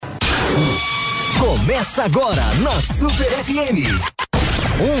Começa agora na Super FM.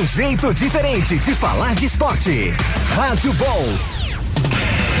 Um jeito diferente de falar de esporte. Radiobol.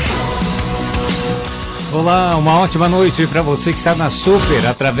 Olá, uma ótima noite para você que está na Super,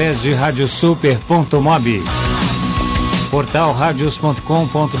 através de radiosuper.mob, portal radios.com.br.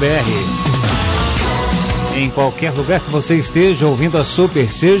 Em qualquer lugar que você esteja ouvindo a Super,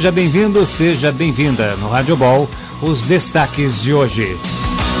 seja bem-vindo, seja bem-vinda. No Radiobol, os destaques de hoje.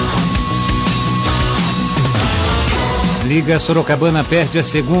 Liga Sorocabana perde a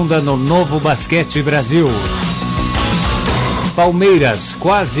segunda no Novo Basquete Brasil. Palmeiras,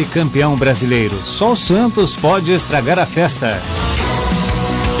 quase campeão brasileiro. Só o Santos pode estragar a festa.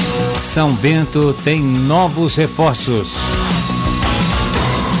 São Bento tem novos reforços.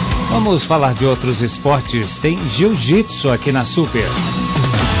 Vamos falar de outros esportes. Tem jiu-jitsu aqui na Super.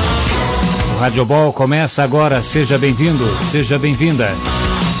 O Radiobol começa agora. Seja bem-vindo, seja bem-vinda.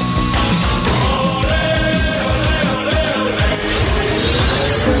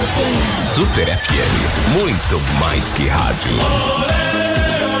 Super FM, muito mais que rádio.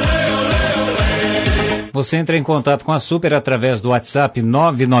 Você entra em contato com a Super através do WhatsApp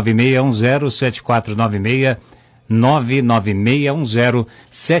 996107496,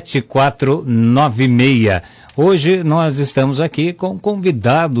 996107496. Hoje nós estamos aqui com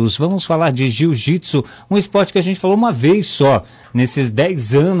convidados, vamos falar de jiu-jitsu, um esporte que a gente falou uma vez só, nesses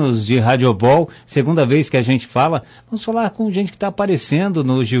 10 anos de Radiobol, segunda vez que a gente fala, vamos falar com gente que está aparecendo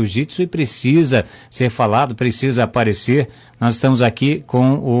no jiu-jitsu e precisa ser falado, precisa aparecer. Nós estamos aqui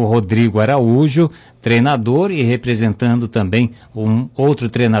com o Rodrigo Araújo, treinador e representando também um outro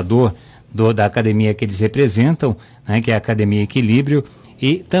treinador da academia que eles representam, né, que é a Academia Equilíbrio,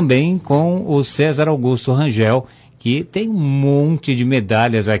 e também com o César Augusto Rangel, que tem um monte de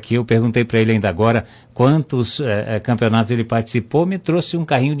medalhas aqui. Eu perguntei para ele ainda agora quantos campeonatos ele participou, me trouxe um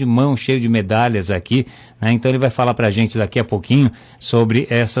carrinho de mão cheio de medalhas aqui, né? Então ele vai falar para a gente daqui a pouquinho sobre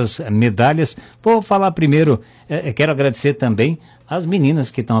essas medalhas. Vou falar primeiro, quero agradecer também as meninas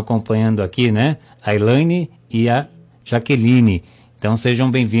que estão acompanhando aqui, né? A Elaine e a Jaqueline. Então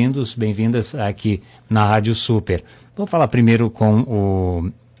sejam bem-vindos, bem-vindas aqui na Rádio Super. Vou falar primeiro com o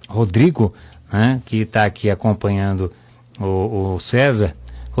Rodrigo, né, que está aqui acompanhando o César.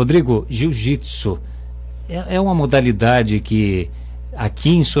 Rodrigo, jiu-jitsu é uma modalidade que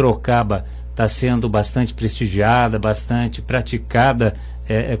aqui em Sorocaba está sendo bastante prestigiada, bastante praticada.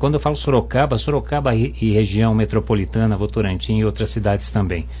 Quando eu falo Sorocaba e região metropolitana, Votorantim e outras cidades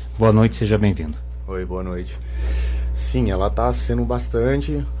também. Boa noite, seja bem-vindo. Oi, boa noite. Sim, ela está sendo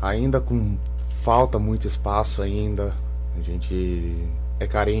bastante, ainda com falta muito espaço ainda, a gente é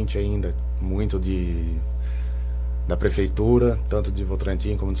carente ainda muito da prefeitura, tanto de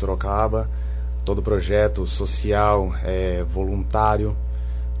Votorantim como de Sorocaba. Todo projeto social é voluntário,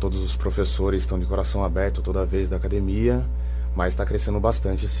 todos os professores estão de coração aberto toda vez da academia, mas está crescendo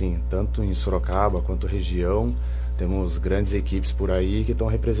bastante sim, tanto em Sorocaba quanto região. Temos grandes equipes por aí que estão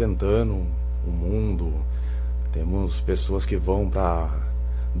representando o mundo, temos pessoas que vão para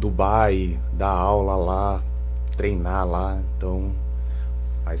Dubai, dar aula lá, treinar lá, então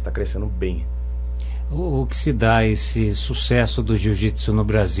aí está crescendo bem. O que se dá esse sucesso do jiu-jitsu no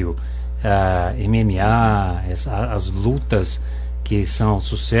Brasil? A MMA, as lutas que são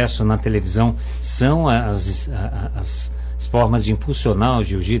sucesso na televisão, são as formas de impulsionar o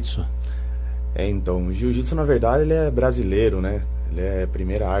jiu-jitsu? Então, o jiu-jitsu na verdade ele é brasileiro, né? Ele é a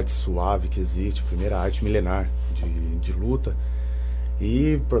primeira arte suave que existe, primeira arte milenar de luta.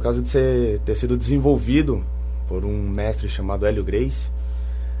 E por causa de ter sido desenvolvido por um mestre chamado Hélio Gracie,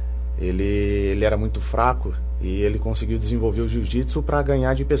 ele era muito fraco e ele conseguiu desenvolver o jiu-jitsu para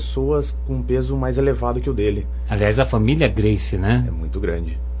ganhar de pessoas com um peso mais elevado que o dele. Aliás, a família Gracie, né? É muito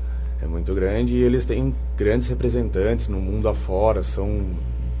grande e eles têm grandes representantes no mundo afora, são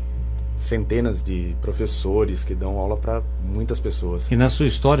centenas de professores que dão aula para muitas pessoas. E na sua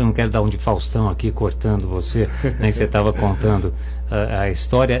história, eu não quero dar um de Faustão aqui cortando você, né, você estava contando a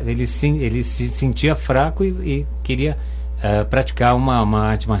história, ele se sentia fraco e queria praticar uma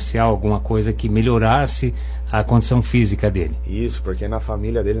arte marcial, alguma coisa que melhorasse a condição física dele. Isso, porque na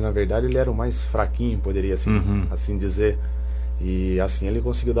família dele, na verdade, ele era o mais fraquinho, poderia assim dizer. E assim ele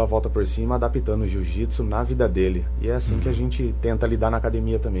conseguiu dar a volta por cima, adaptando o jiu-jitsu na vida dele. E é assim que a gente tenta lidar na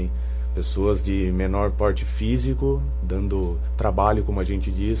academia também. Pessoas de menor porte físico, dando trabalho, como a gente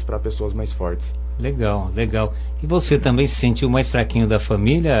diz, para pessoas mais fortes. Legal, legal. E você também se sentiu mais fraquinho da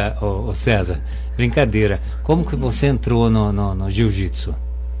família, ô César? Brincadeira. Como que você entrou no jiu-jitsu?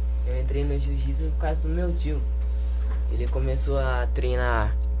 Eu entrei no jiu-jitsu por causa do meu tio. Ele começou a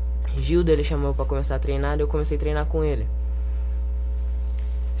treinar Gilda, ele chamou para começar a treinar e eu comecei a treinar com ele.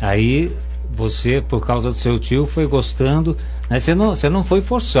 Aí você, por causa do seu tio, foi gostando, né? Você não foi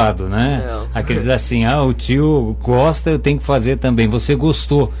forçado, né? Não. Aqueles assim, o tio gosta, eu tenho que fazer também. Você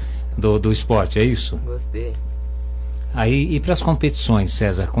gostou do esporte, é isso? Gostei. Aí, e para as competições,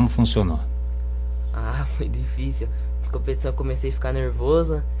 César, como funcionou? Foi difícil. As competições eu comecei a ficar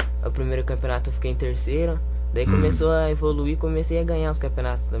nervoso. O primeiro campeonato eu fiquei em terceiro. Daí começou a evoluir, comecei a ganhar os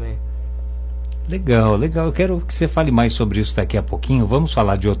campeonatos também. Legal, legal. Eu quero que você fale mais sobre isso daqui a pouquinho. Vamos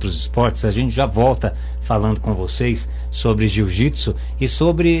falar de outros esportes. A gente já volta falando com vocês sobre jiu-jitsu e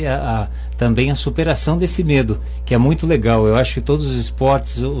sobre também a superação desse medo, que é muito legal. Eu acho que todos os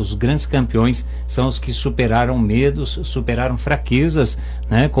esportes, os grandes campeões, são os que superaram medos, superaram fraquezas,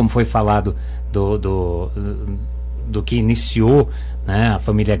 né? Como foi falado do que iniciou, né? A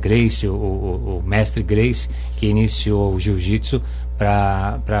família Gracie, o mestre Gracie, que iniciou o jiu-jitsu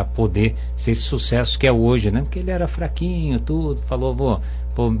para poder ser esse sucesso que é hoje, né? Porque ele era fraquinho, tudo, falou, vou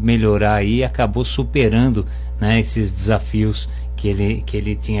melhorar aí, e acabou superando, né, esses desafios que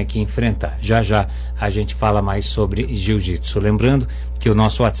ele tinha que enfrentar. Já a gente fala mais sobre jiu-jitsu. Lembrando que o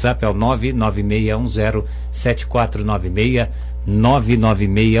nosso WhatsApp é o 996107496,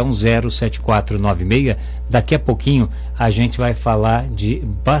 996107496. Daqui a pouquinho a gente vai falar de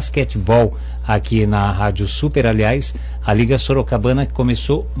basquetebol aqui na Rádio Super. Aliás, a Liga Sorocabana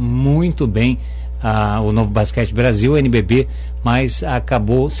começou muito bem, o Novo Basquete Brasil, NBB, mas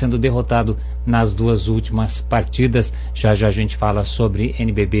acabou sendo derrotado nas duas últimas partidas. Já a gente fala sobre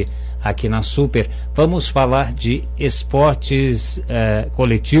NBB aqui na Super. Vamos falar de esportes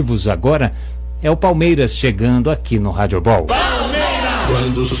coletivos agora. É o Palmeiras chegando aqui no Radiobol. Palmeiras!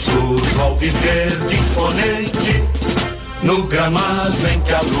 Quando surge o alviverde imponente, no gramado em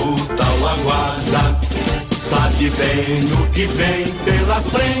que a luta o aguarda, sabe bem o que vem pela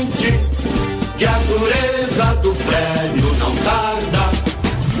frente, que a dureza do prêmio não tarda.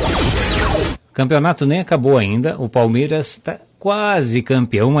 O campeonato nem acabou ainda, o Palmeiras está quase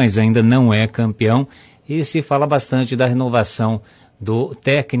campeão, mas ainda não é campeão, e se fala bastante da renovação do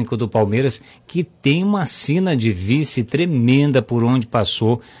técnico do Palmeiras, que tem uma sina de vice tremenda por onde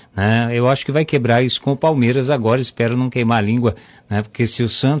passou, né? Eu acho que vai quebrar isso com o Palmeiras agora, espero não queimar a língua, né? Porque se o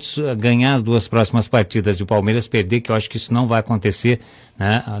Santos ganhar as duas próximas partidas e o Palmeiras perder, que eu acho que isso não vai acontecer,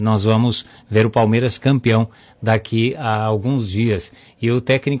 né? Nós vamos ver o Palmeiras campeão daqui a alguns dias. E o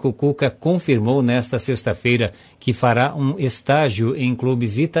técnico Cuca confirmou nesta sexta-feira que fará um estágio em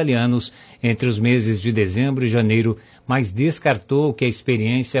clubes italianos entre os meses de dezembro e janeiro, mas descartou que a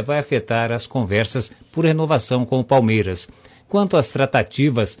experiência vai afetar as conversas por renovação com o Palmeiras. Quanto às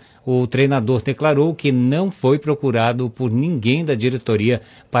tratativas, o treinador declarou que não foi procurado por ninguém da diretoria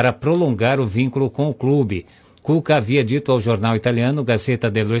para prolongar o vínculo com o clube. Cuca havia dito ao jornal italiano Gazzetta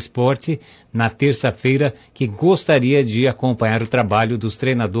dello Sport na terça-feira que gostaria de acompanhar o trabalho dos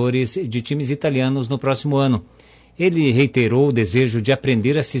treinadores de times italianos no próximo ano. Ele reiterou o desejo de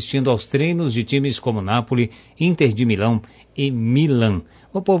aprender assistindo aos treinos de times como Napoli, Inter de Milão e Milan.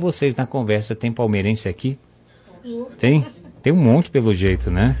 Vou pôr vocês na conversa. Tem palmeirense aqui? Tem? Tem um monte pelo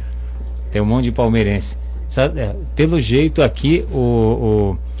jeito, né? Tem um monte de palmeirense. Pelo jeito aqui,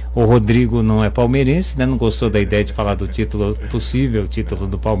 o Rodrigo não é palmeirense, né? Não gostou da ideia de falar do título possível, título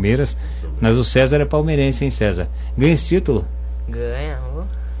do Palmeiras. Mas o César é palmeirense, hein, César? Ganha esse título? Ganha,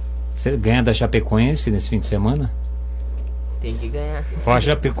 Você ganha da Chapecoense nesse fim de semana? tem que ganhar. A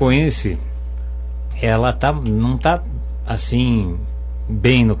Chapecoense, ela não tá assim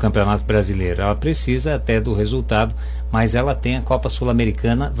bem no Campeonato Brasileiro. Ela precisa até do resultado, mas ela tem a Copa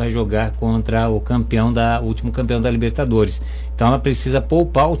Sul-Americana, vai jogar contra o último campeão da Libertadores. Então ela precisa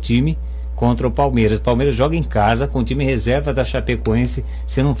poupar o time contra o Palmeiras. O Palmeiras joga em casa com o time reserva da Chapecoense.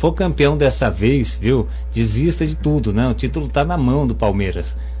 Se não for campeão dessa vez, viu, desista de tudo, né? O título está na mão do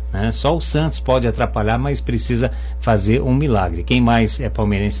Palmeiras, né? Só o Santos pode atrapalhar, mas precisa fazer um milagre. Quem mais é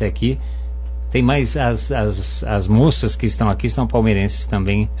palmeirense aqui? Tem mais as moças que estão aqui, são palmeirenses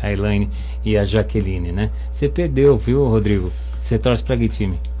também, a Elaine e a Jaqueline, né? Você perdeu, viu, Rodrigo? Você torce para que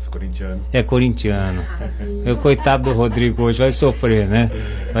time? Corintiano. É corintiano. O coitado do Rodrigo hoje vai sofrer, né?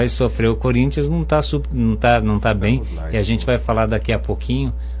 Vai sofrer. O Corinthians não tá bem, e a gente vai falar daqui a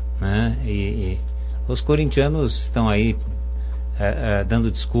pouquinho, né? E os corintianos estão aí dando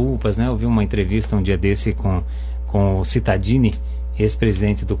desculpas, né? Eu vi uma entrevista um dia desse com o Cittadini,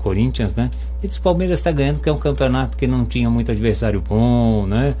 ex-presidente do Corinthians, né? E disse que o Palmeiras está ganhando porque é um campeonato que não tinha muito adversário bom,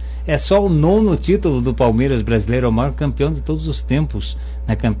 né? É só o 9º título do Palmeiras brasileiro, é o maior campeão de todos os tempos,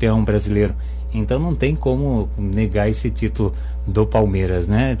 né? Campeão brasileiro. Então não tem como negar esse título do Palmeiras,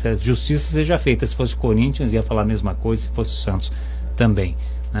 né? A justiça seja feita. Se fosse o Corinthians ia falar a mesma coisa, se fosse o Santos também.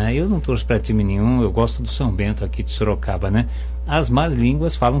 Eu não torço para time nenhum, eu gosto do São Bento aqui de Sorocaba, né? As más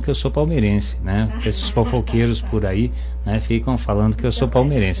línguas falam que eu sou palmeirense, né? Esses fofoqueiros por aí, né, ficam falando que eu sou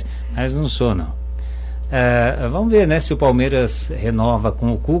palmeirense, mas não sou, não. Vamos ver, né, se o Palmeiras renova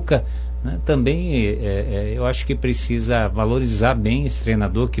com o Cuca, né? Também eu acho que precisa valorizar bem esse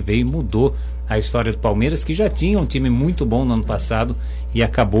treinador que veio e mudou a história do Palmeiras, que já tinha um time muito bom no ano passado e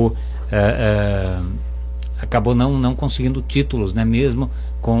acabou não conseguindo títulos, né? Mesmo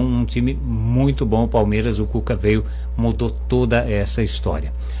com um time muito bom, o Palmeiras, o Cuca veio, mudou toda essa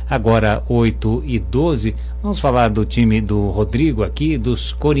história. Agora, 8h12, vamos falar do time do Rodrigo aqui,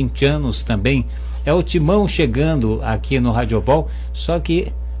 dos corintianos também. É o Timão chegando aqui no Radiobol, só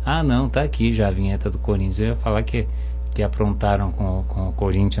que, não, tá aqui já a vinheta do Corinthians. Eu ia falar que aprontaram com o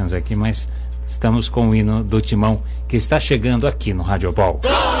Corinthians aqui, mas estamos com o hino do Timão, que está chegando aqui no Radiobol.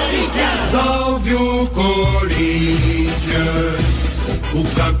 Corinthians! Salve o Corinthians, o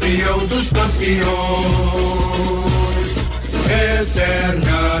campeão dos campeões,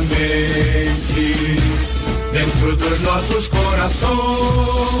 eternamente dentro dos nossos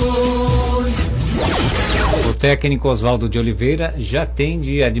corações. O técnico Oswaldo de Oliveira já tem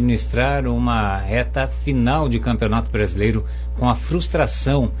de administrar uma reta final de Campeonato Brasileiro com a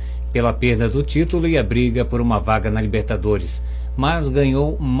frustração pela perda do título e a briga por uma vaga na Libertadores, mas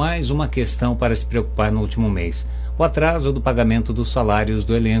ganhou mais uma questão para se preocupar no último mês: o atraso do pagamento dos salários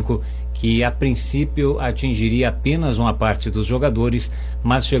do elenco, que a princípio atingiria apenas uma parte dos jogadores,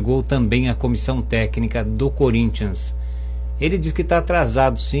 mas chegou também à comissão técnica do Corinthians. Ele diz que está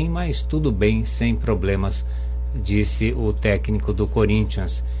atrasado sim, mas tudo bem, sem problemas, disse o técnico do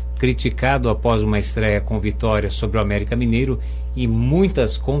Corinthians. Criticado após uma estreia com vitória sobre o América Mineiro e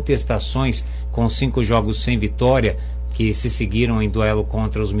muitas contestações com 5 jogos sem vitória que se seguiram em duelo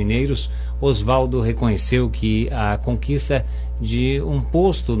contra os mineiros, Oswaldo reconheceu que a conquista de um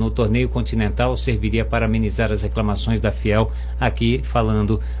posto no torneio continental serviria para amenizar as reclamações da Fiel, aqui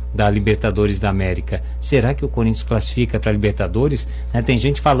falando da Libertadores da América. Será que o Corinthians classifica para a Libertadores? Tem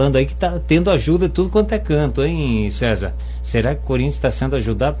gente falando aí que está tendo ajuda de tudo quanto é canto, hein, César? Será que o Corinthians está sendo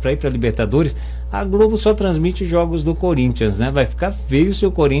ajudado para ir para a Libertadores? A Globo só transmite jogos do Corinthians, né? Vai ficar feio se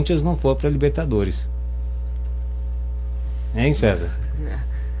o Corinthians não for para a Libertadores. Hein, César?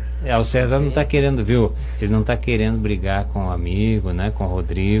 O César não está querendo, viu? Ele não está querendo brigar com o amigo, né? Com o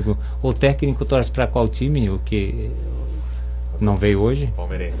Rodrigo. O técnico torce para qual time? O que não veio hoje?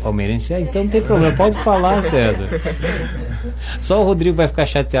 Palmeirense. Então não tem problema, pode falar, César. Só o Rodrigo vai ficar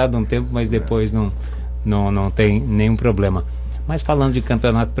chateado um tempo, mas depois não tem nenhum problema. Mas falando de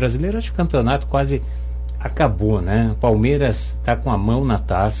Campeonato Brasileiro, acho que o campeonato quase acabou, né? O Palmeiras está com a mão na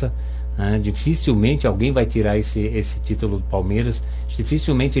taça. Dificilmente alguém vai tirar esse título do Palmeiras.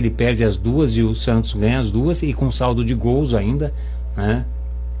 Dificilmente ele perde as duas e o Santos ganha as duas, e com saldo de gols ainda, né?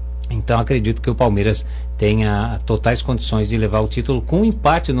 Então acredito que o Palmeiras tenha totais condições de levar o título com um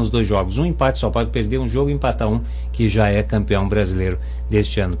empate nos 2 jogos. Um empate só, pode perder um jogo e empatar um, que já é campeão brasileiro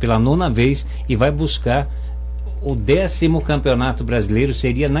deste ano pela 9ª vez, e vai buscar o 10º campeonato brasileiro.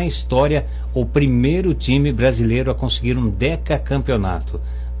 Seria na história o primeiro time brasileiro a conseguir um decacampeonato.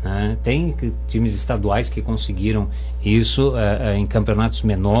 Tem times estaduais que conseguiram isso em campeonatos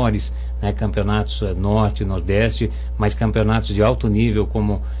menores, né, campeonatos norte, nordeste, mas campeonatos de alto nível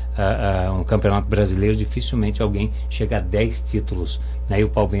como um campeonato brasileiro, dificilmente alguém chega a 10 títulos, né? E o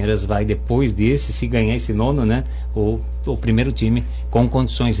Palmeiras vai, depois desse, se ganhar esse 9º, né, o primeiro time com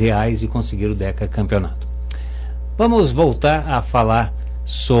condições reais de conseguir o decacampeonato. Vamos voltar a falar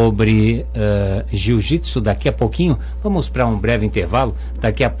sobre jiu-jitsu daqui a pouquinho. Vamos para um breve intervalo,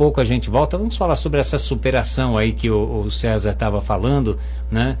 daqui a pouco a gente volta. Vamos falar sobre essa superação aí que o César estava falando,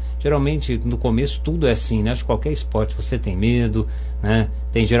 né? Geralmente no começo tudo é assim, né? Acho que qualquer esporte você tem medo, né?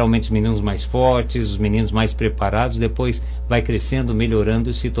 Tem geralmente os meninos mais fortes, os meninos mais preparados, depois vai crescendo, melhorando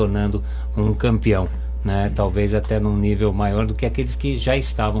e se tornando um campeão, né? Talvez até num nível maior do que aqueles que já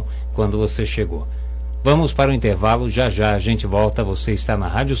estavam quando você chegou. Vamos para o intervalo, já a gente volta. Você está na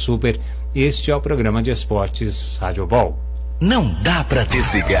Rádio Super, este é o programa de esportes Radiobol. Não dá pra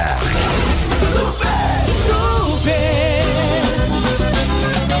desligar.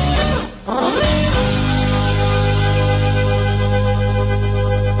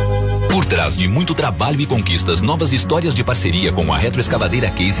 Por trás mas de muito trabalho e conquistas, novas histórias de parceria com a retroescavadeira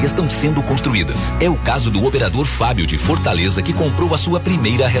Case estão sendo construídas. É o caso do operador Fábio de Fortaleza, que comprou a sua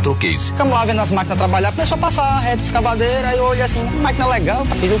primeira retrocase. Ficamos lá vendo as máquinas trabalhar, começou a passar a retroescavadeira, eu olhei assim, máquina legal,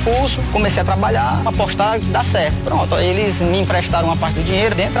 fiz o curso, comecei a trabalhar, apostar que dá certo. Pronto, eles me emprestaram uma parte do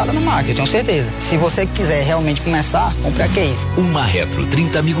dinheiro de entrada na máquina, eu tenho certeza. Se você quiser realmente começar, compre a Case. Uma Retro,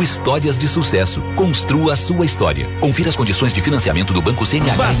 30 mil histórias de sucesso. Construa a sua história. Confira as condições de financiamento do Banco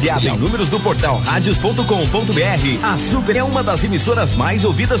CNH. Baseado em números do portal radios.com.br, a Super é uma das emissoras mais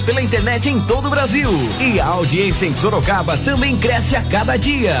ouvidas pela internet em todo o Brasil. E a audiência em Sorocaba também cresce a cada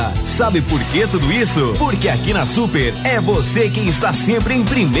dia. Sabe por que tudo isso? Porque aqui na Super é você quem está sempre em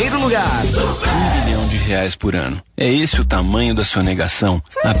primeiro lugar. R$1 bilhão por ano. É esse o tamanho da sonegação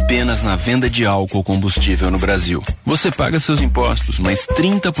apenas na venda de álcool combustível no Brasil. Você paga seus impostos, mas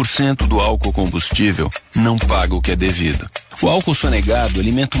 30% do álcool combustível não paga o que é devido. O álcool sonegado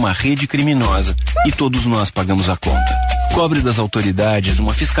alimenta uma rede criminosa e todos nós pagamos a conta. Cobre das autoridades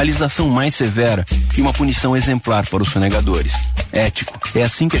uma fiscalização mais severa e uma punição exemplar para os sonegadores. Ético, é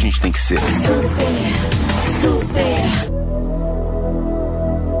assim que a gente tem que ser. Super.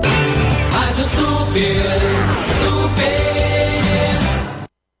 Rádio Super.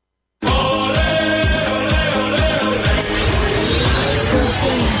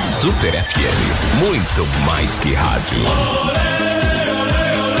 Super FM, muito mais que rádio.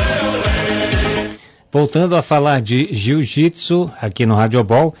 Voltando a falar de jiu-jitsu aqui no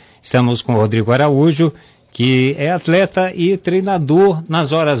Radiobol, estamos com o Rodrigo Araújo, que é atleta e treinador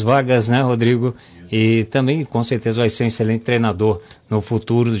nas horas vagas, né, Rodrigo? E também, com certeza, vai ser um excelente treinador no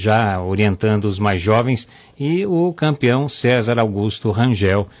futuro, já orientando os mais jovens. E o campeão César Augusto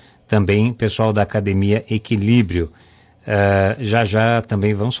Rangel, também pessoal da Academia Equilíbrio. Já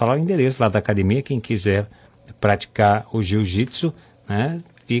também vamos falar o endereço lá da academia. Quem quiser praticar o jiu-jitsu, né,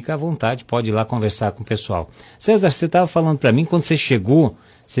 fica à vontade, pode ir lá conversar com o pessoal. César, você estava falando para mim, quando você chegou,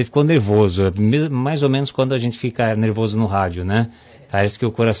 você ficou nervoso, mais ou menos quando a gente fica nervoso no rádio, né? Parece que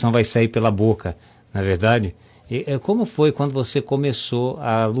o coração vai sair pela boca, na verdade. Como foi quando você começou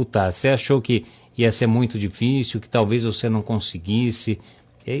a lutar? Você achou que ia ser muito difícil, que talvez você não conseguisse?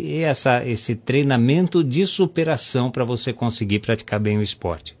 E esse treinamento de superação para você conseguir praticar bem o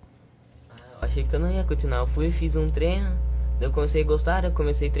esporte? Eu achei que eu não ia continuar. Eu fui, fiz um treino, daí eu comecei a gostar, eu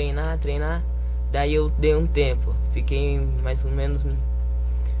comecei a treinar. Daí eu dei um tempo. Fiquei mais ou menos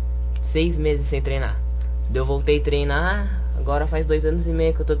 6 meses sem treinar. Daí eu voltei a treinar, agora faz 2 anos e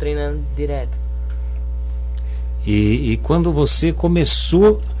meio que eu tô treinando direto. E quando você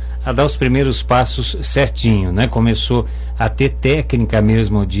começou a dar os primeiros passos certinho, né? Começou a ter técnica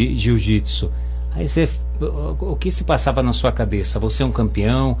mesmo de jiu-jitsu. Aí o que se passava na sua cabeça? Você é um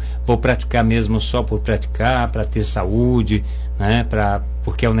campeão, vou praticar mesmo só por praticar, para ter saúde, né?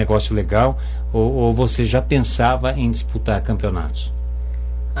 Porque é um negócio legal, ou você já pensava em disputar campeonatos?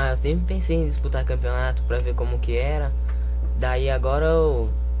 Eu sempre pensei em disputar campeonato para ver como que era. Daí agora eu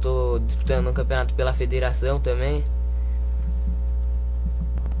tô disputando um campeonato pela federação também.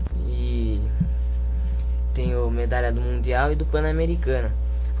 E tenho medalha do mundial e do pan-americano.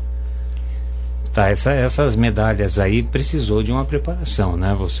 Tá, essas medalhas aí precisou de uma preparação,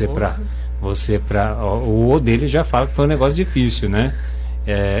 né? O dele já fala que foi um negócio difícil, né?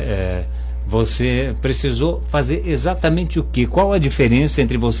 Você precisou fazer exatamente o quê? Qual a diferença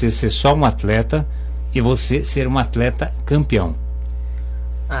entre você ser só um atleta e você ser um atleta campeão?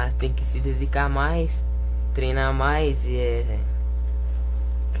 Você tem que se dedicar mais, treinar mais e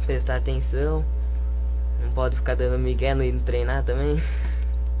prestar atenção. Não pode ficar dando migué no treinar também.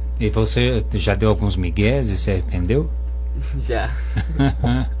 E você já deu alguns migués e se arrependeu? Já.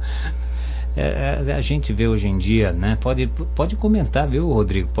 A gente vê hoje em dia, né? Pode comentar, viu,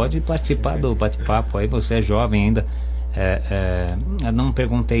 Rodrigo? Pode participar do bate-papo. Aí você é jovem ainda. Eu não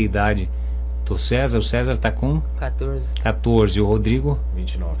perguntei a idade do César. O César está com 14. E o Rodrigo?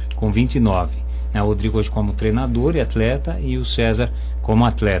 29. Com 29. O Rodrigo hoje como treinador e atleta, e o César como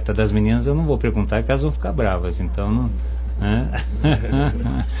atleta. Das meninas eu não vou perguntar, que elas vão ficar bravas. Então não.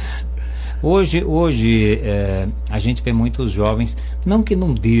 Hoje a gente vê muitos jovens, não que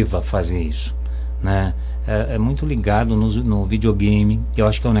não deva fazer isso, né? É muito ligado no videogame. Eu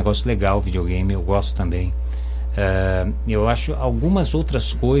acho que é um negócio legal o videogame, eu gosto também. Eu acho algumas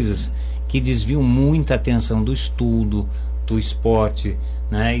outras coisas que desviam muita atenção do estudo, do esporte,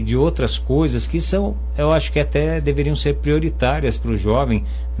 né? E de outras coisas que são, eu acho que até deveriam ser prioritárias para o jovem,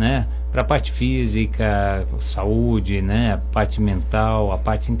 né? Para a parte física, saúde, né? A parte mental, a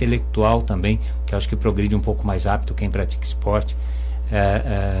parte intelectual também, que eu acho que progride um pouco mais rápido quem pratica esporte.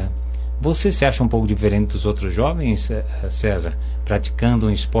 Você se acha um pouco diferente dos outros jovens, César, praticando um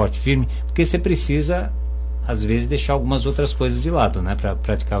esporte firme? Porque você precisa, às vezes, deixar algumas outras coisas de lado, né, para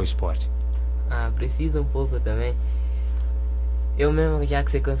praticar o esporte. Precisa um pouco também. Eu mesmo, já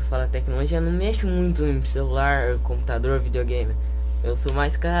que você cansa de falar tecnologia, não mexo muito em celular, computador, videogame. Eu sou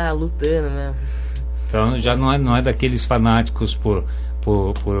mais ficar lutando mesmo. Então já não é daqueles fanáticos por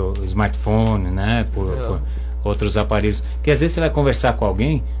smartphone, né, por outros aparelhos. Porque às vezes você vai conversar com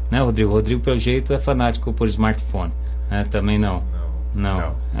alguém, né, Rodrigo? Rodrigo, pelo jeito, é fanático por smartphone, né? Também não.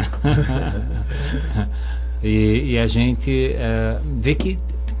 Não. E a gente vê que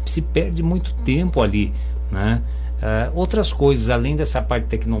se perde muito tempo ali, né? Outras coisas, além dessa parte de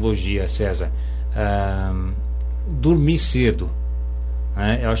tecnologia, César, dormir cedo,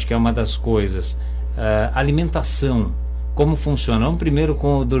 né? Eu acho que é uma das coisas. Alimentação, como funciona? Vamos primeiro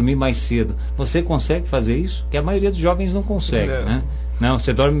com dormir mais cedo. Você consegue fazer isso? Que a maioria dos jovens não consegue, né? Não,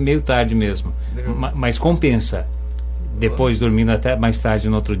 você dorme meio tarde mesmo. Mas compensa. Depois dormindo até mais tarde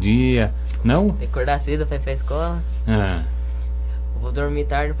no outro dia. Não? Tem que acordar cedo pra ir pra escola. Eu vou dormir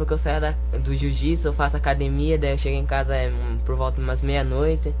tarde porque eu saio do jiu-jitsu, eu faço academia, daí eu chego em casa por volta de umas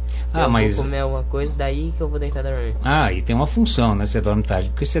meia-noite. Mas vou comer alguma coisa, daí que eu vou deitar dormir. E tem uma função, né? Você dorme tarde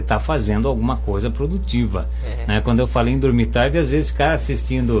porque você está fazendo alguma coisa produtiva, né? Quando eu falei em dormir tarde, às vezes ficar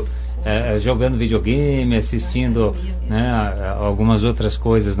assistindo, jogando videogame, assistindo, né, algumas outras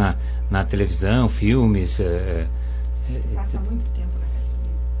coisas na televisão, filmes. Passa muito tempo na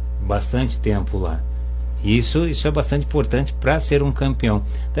academia. Bastante tempo lá. Isso é bastante importante para ser um campeão.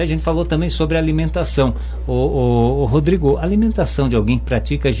 Então, a gente falou também sobre alimentação. O Rodrigo, alimentação de alguém que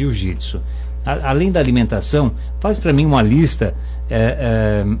pratica jiu-jitsu. Além da alimentação, faz para mim uma lista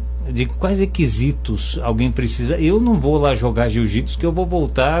de quais requisitos alguém precisa. Eu não vou lá jogar jiu-jitsu, que eu vou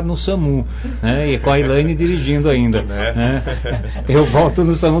voltar no SAMU, né? E com a Elaine dirigindo ainda, né? Eu volto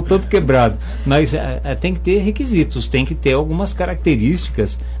no SAMU todo quebrado. Mas tem que ter requisitos, tem que ter algumas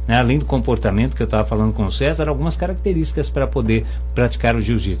características, né? Além do comportamento que eu estava falando com o César, algumas características para poder praticar o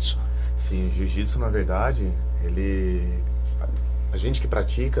jiu-jitsu. Sim, o jiu-jitsu, na verdade, a gente que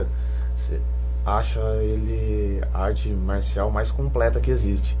pratica acha ele a arte marcial mais completa que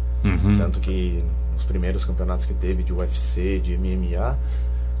existe. Tanto que nos primeiros campeonatos que teve de UFC, de MMA,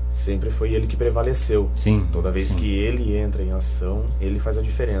 sempre foi ele que prevaleceu. Toda vez que ele entra em ação, ele faz a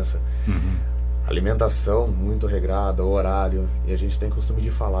diferença. Alimentação muito regrada, horário, e a gente tem costume de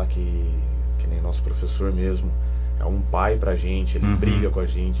falar que nem nosso professor mesmo é um pai pra gente, ele briga com a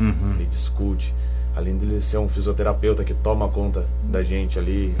gente, ele discute. Além de ele ser um fisioterapeuta que toma conta da gente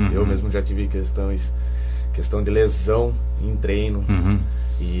ali, eu mesmo já tive questão de lesão em treino,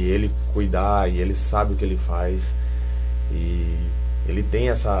 e ele cuidar, e ele sabe o que ele faz, e ele tem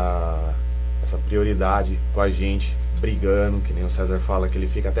essa prioridade com a gente, brigando, que nem o César fala, que ele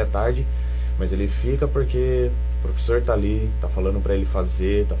fica até tarde, mas ele fica porque o professor tá ali, tá falando pra ele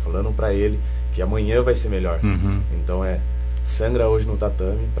fazer, tá falando pra ele que amanhã vai ser melhor. Então sangra hoje no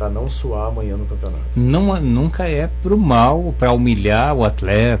tatame para não suar amanhã no campeonato. Nunca é pro mal, para humilhar o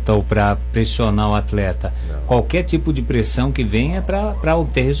atleta ou para pressionar o atleta. Não. Qualquer tipo de pressão que venha é para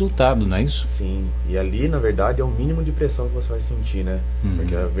obter resultado, não é isso? Sim, e ali na verdade é o mínimo de pressão que você vai sentir, né?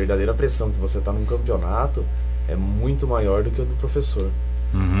 Porque a verdadeira pressão que você tá num campeonato é muito maior do que a do professor.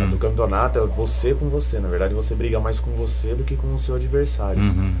 No campeonato é você com você, na verdade você briga mais com você do que com o seu adversário.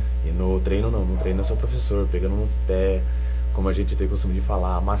 E no treino não, no treino é seu professor, pegando no pé, como a gente tem costume de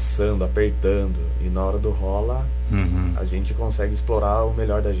falar, amassando, apertando, e na hora do rola a gente consegue explorar o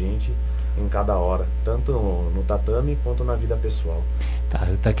melhor da gente em cada hora, tanto no tatame quanto na vida pessoal.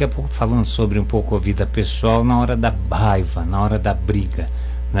 Daqui a pouco falando sobre um pouco a vida pessoal na hora da raiva, na hora da briga,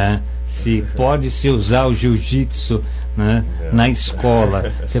 né? Se pode se usar o jiu-jitsu, né? Na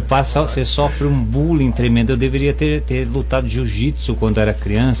escola, você sofre um bullying tremendo. Eu deveria ter lutado jiu-jitsu quando era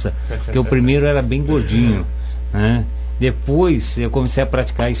criança, porque o primeiro era bem gordinho, né? Depois eu comecei a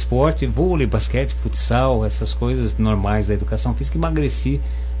praticar esporte, vôlei, basquete, futsal, essas coisas normais da educação física, emagreci,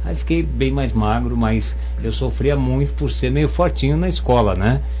 aí fiquei bem mais magro, mas eu sofria muito por ser meio fortinho na escola,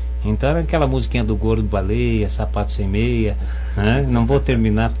 né? Então era aquela musiquinha do Gordo Baleia, Sapato Sem Meia, né? Não vou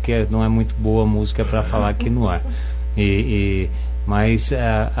terminar porque não é muito boa a música para falar aqui no ar. Mas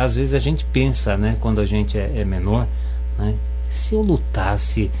às vezes a gente pensa, né, quando a gente é menor, né, se eu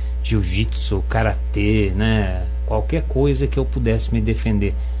lutasse jiu-jitsu, karatê, né, qualquer coisa que eu pudesse me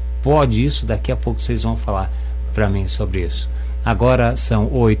defender. Pode isso? Daqui a pouco vocês vão falar para mim sobre isso. Agora são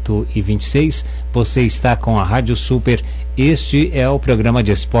 8h26, você está com a Rádio Super, este é o programa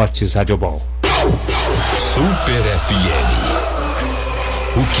de esportes Radiobol. Super FM.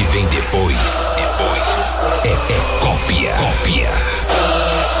 O que vem depois é cópia.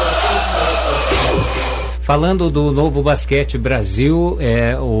 Falando do Novo Basquete Brasil,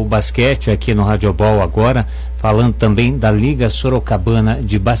 o basquete aqui no Radiobol agora, falando também da Liga Sorocabana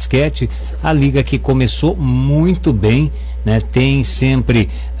de Basquete, a liga que começou muito bem, né? Tem sempre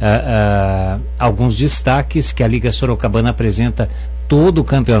alguns destaques que a Liga Sorocabana apresenta todo o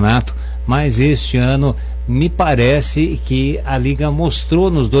campeonato, mas este ano me parece que a liga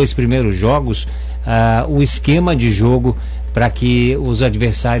mostrou nos 2 primeiros jogos o esquema de jogo para que os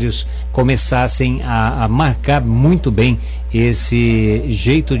adversários começassem a marcar muito bem esse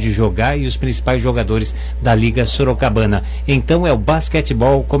jeito de jogar e os principais jogadores da Liga Sorocabana. Então é o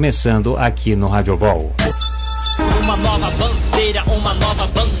basquetebol começando aqui no Radiobol. Uma nova bandeira, uma nova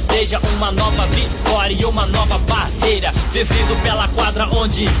bandeja, uma nova vitória e uma nova barreira. Deslizo pela quadra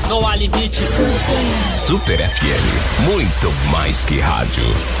onde não há limite. Super FM, muito mais que rádio.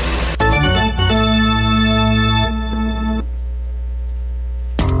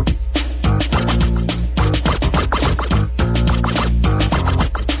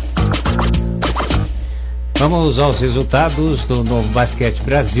 Vamos aos resultados do Novo Basquete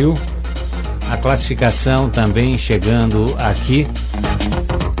Brasil. A classificação também chegando aqui.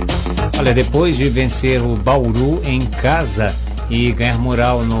 Olha, depois de vencer o Bauru em casa e ganhar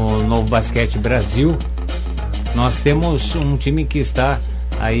moral no Novo Basquete Brasil, nós temos um time que está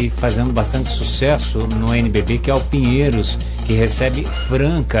aí fazendo bastante sucesso no NBB, que é o Pinheiros, que recebe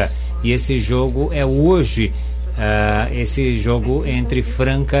Franca. E esse jogo é hoje, esse jogo entre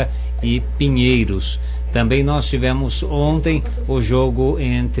Franca e Pinheiros. Também nós tivemos ontem o jogo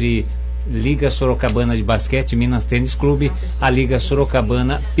entre Liga Sorocabana de Basquete e Minas Tênis Clube. A Liga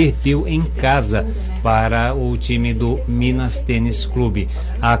Sorocabana perdeu em casa para o time do Minas Tênis Clube.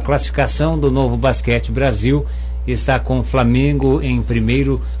 A classificação do Novo Basquete Brasil está com o Flamengo em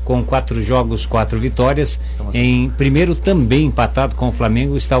primeiro com 4 jogos, 4 vitórias. Em primeiro, também empatado com o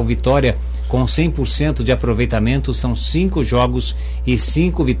Flamengo, está o Vitória com 100% de aproveitamento, são 5 jogos e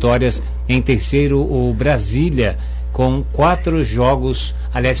 5 vitórias. Em terceiro, o Brasília com 4 jogos,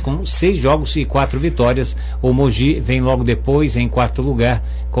 aliás, com 6 jogos e 4 vitórias. O Mogi vem logo depois em quarto lugar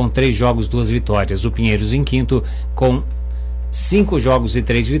com 3 jogos, 2 vitórias. O Pinheiros em quinto com 5 jogos e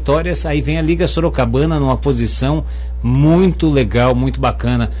 3 vitórias. Aí vem a Liga Sorocabana numa posição muito legal, muito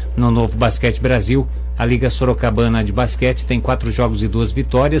bacana no Novo Basquete Brasil. A Liga Sorocabana de Basquete tem 4 jogos e 2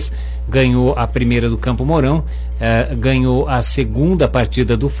 vitórias, ganhou a primeira do Campo Mourão, ganhou a segunda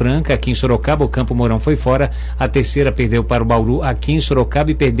partida do Franca aqui em Sorocaba, o Campo Mourão foi fora, a terceira perdeu para o Bauru aqui em Sorocaba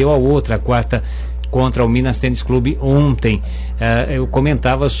e perdeu a outra, a quarta contra o Minas Tênis Clube ontem. Eu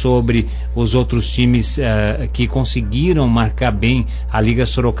comentava sobre os outros times que conseguiram marcar bem a Liga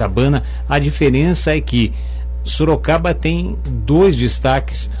Sorocabana. A diferença é que Sorocaba tem 2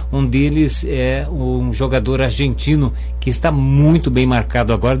 destaques, um deles é um jogador argentino que está muito bem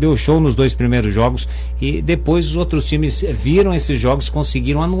marcado agora, deu show nos 2 primeiros jogos e depois os outros times viram esses jogos,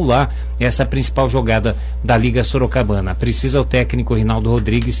 conseguiram anular essa principal jogada da Liga Sorocabana. Precisa o técnico Rinaldo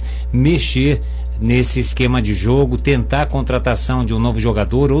Rodrigues mexer nesse esquema de jogo, tentar a contratação de um novo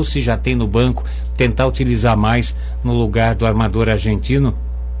jogador, ou se já tem no banco, tentar utilizar mais no lugar do armador argentino,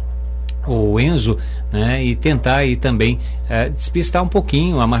 o Enzo, né, e tentar aí também despistar um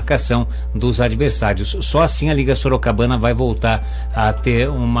pouquinho a marcação dos adversários. Só assim a Liga Sorocabana vai voltar a ter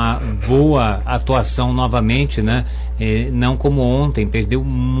uma boa atuação novamente, né? Não como ontem, perdeu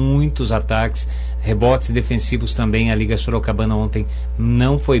muitos ataques, rebotes defensivos também. A Liga Sorocabana ontem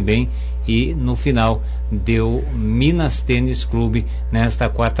não foi bem e no final deu Minas Tênis Clube nesta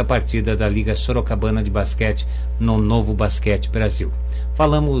 4ª partida da Liga Sorocabana de Basquete no Novo Basquete Brasil.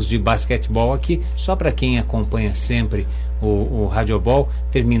 Falamos de basquetebol aqui, só para quem acompanha sempre o Radiobol,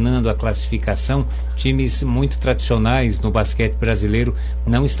 terminando a classificação, times muito tradicionais no basquete brasileiro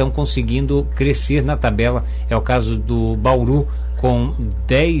não estão conseguindo crescer na tabela. É o caso do Bauru com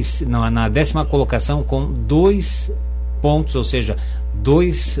na 10ª colocação com 2 pontos, ou seja,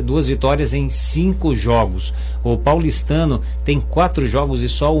 2 vitórias em 5 jogos. O paulistano tem 4 jogos e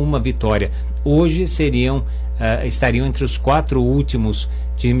só 1 vitória. Hoje estariam entre os 4 últimos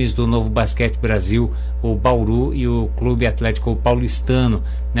times do Novo Basquete Brasil, o Bauru e o Clube Atlético Paulistano,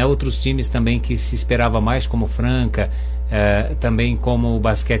 né? Outros times também que se esperava mais, como Franca, também como o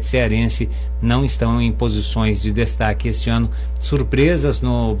basquete cearense, não estão em posições de destaque este ano. Surpresas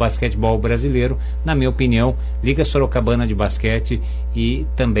no basquetebol brasileiro, na minha opinião, Liga Sorocabana de Basquete e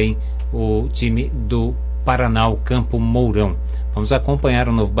também o time do Paraná, o Campo Mourão. Vamos acompanhar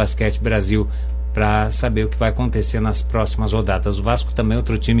o Novo Basquete Brasil para saber o que vai acontecer nas próximas rodadas. O Vasco também é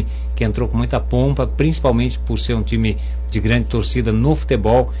outro time que entrou com muita pompa, principalmente por ser um time de grande torcida no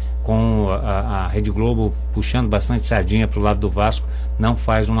futebol, com a Rede Globo puxando bastante sardinha para o lado do Vasco, não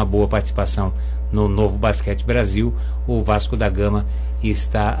faz uma boa participação no Novo Basquete Brasil. O Vasco da Gama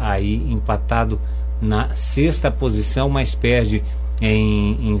está aí empatado na 6ª posição, mas perde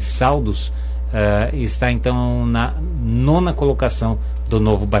em saldos. Está então na 9ª colocação do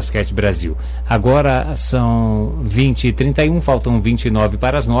Novo Basquete Brasil. Agora são 20h31, faltam 29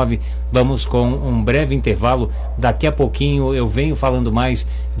 para as 9. Vamos com um breve intervalo. Daqui a pouquinho eu venho falando mais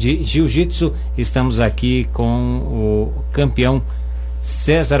de jiu-jitsu. Estamos aqui com o campeão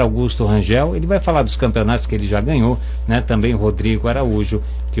César Augusto Rangel. Ele vai falar dos campeonatos que ele já ganhou, né? Também o Rodrigo Araújo,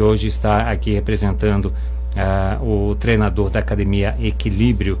 que hoje está aqui representando o treinador da Academia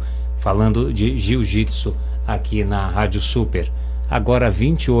Equilíbrio, falando de jiu-jitsu aqui na Rádio Super. Agora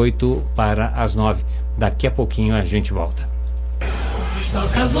 28 para as 9. Daqui a pouquinho a gente volta.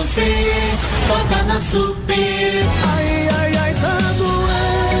 Toca você, toca na Super. Ai, ai, ai, tá doendo.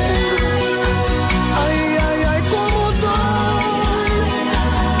 Ai, ai, ai, como dói.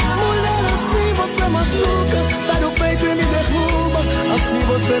 Mulher, assim você machuca, fere o peito e me derruba, assim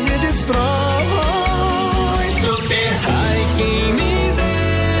você me destrói. Super. Ai, quem me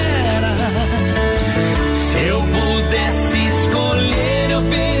dera, se eu pudesse escolher, eu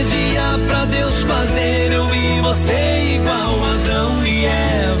pedia pra Deus fazer eu e você igual Adão e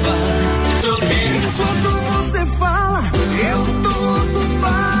Eva. Enquanto você fala, eu tô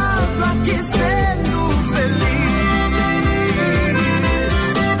ocupado aqui sendo feliz.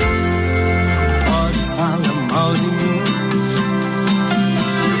 Pode falar mal de mim.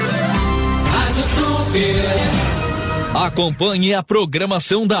 Rádio Super. Acompanhe a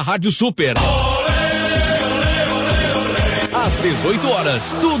programação da Rádio Super. Às 18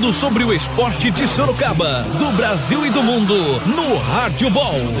 horas, tudo sobre o esporte de Sorocaba, do Brasil e do mundo, no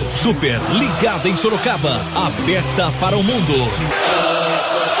Radiobol. Super ligada em Sorocaba, aberta para o mundo.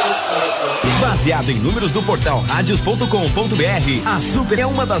 Baseado em números do portal radios.com.br, a Super é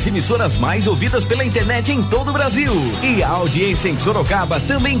uma das emissoras mais ouvidas pela internet em todo o Brasil. E a audiência em Sorocaba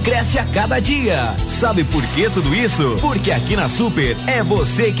também cresce a cada dia. Sabe por que tudo isso? Porque aqui na Super é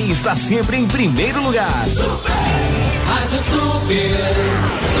você quem está sempre em primeiro lugar. Super. Rádio Super.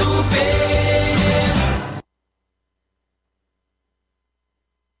 Super.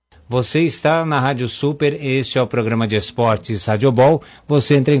 Você está na Rádio Super, este é o programa de esportes Radiobol.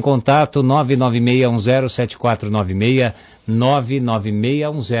 Você entra em contato 996107496,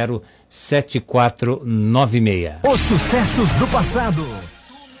 996107496. Os sucessos do passado.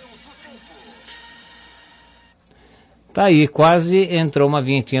 Tá aí, quase entrou uma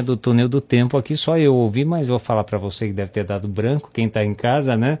vinhetinha do Túnel do Tempo aqui, só eu ouvi, mas vou falar para você que deve ter dado branco, quem tá em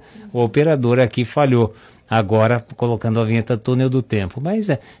casa, né? O operador aqui falhou. Agora, colocando a vinheta Túnel do Tempo. Mas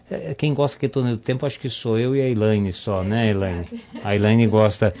quem gosta que é Túnel do Tempo, acho que sou eu e a Elaine só, né, Elaine? A Elaine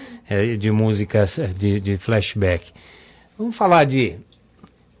gosta de músicas de flashback. Vamos falar de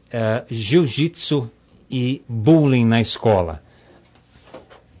jiu-jitsu e bullying na escola.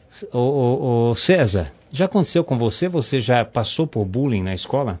 O César, já aconteceu com você? Você já passou por bullying na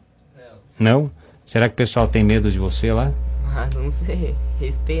escola? Não. Não? Será que o pessoal tem medo de você lá? Ah, não sei.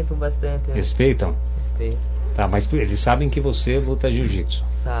 Respeitam bastante. Né? Respeitam? Respeito. Tá, mas eles sabem que você luta jiu-jitsu.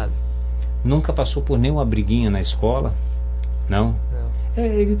 Sabe. Nunca passou por nenhuma briguinha na escola? Não? Não.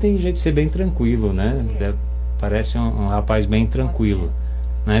 Ele tem jeito de ser bem tranquilo, né? Parece um rapaz bem tranquilo.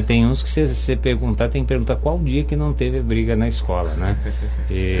 Né? Tem uns que você perguntar, tem que perguntar qual dia que não teve briga na escola, né?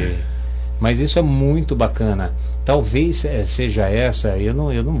 Mas isso é muito bacana. Talvez seja essa, eu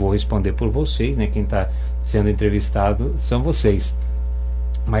não vou responder por vocês, né? Quem está sendo entrevistado são vocês.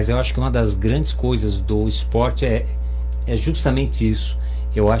 Mas eu acho que uma das grandes coisas do esporte é justamente isso.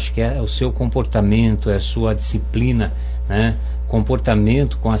 Eu acho que é o seu comportamento, é a sua disciplina, né?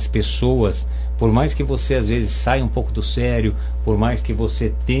 Comportamento com as pessoas. Por mais que você às vezes saia um pouco do sério, por mais que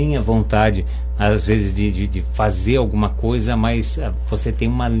você tenha vontade às vezes de fazer alguma coisa, mas você tem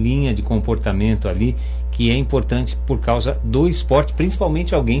uma linha de comportamento ali que é importante por causa do esporte,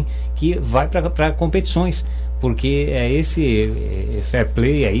 principalmente alguém que vai para competições, porque é esse fair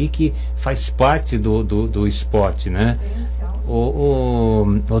play aí que faz parte do esporte, né?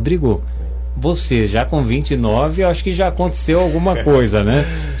 O Rodrigo, você já com 29, eu acho que já aconteceu alguma coisa, né?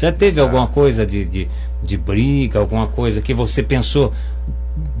 Já teve alguma coisa de briga, alguma coisa que você pensou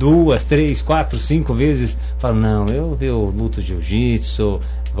 2, 3, 4, 5 vezes, fala, não, eu luto jiu-jitsu,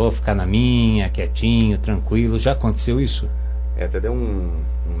 vou ficar na minha, quietinho, tranquilo. Já aconteceu isso? Até deu um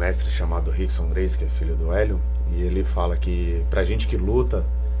mestre chamado Rickson Grace, que é filho do Hélio, e ele fala que pra gente que luta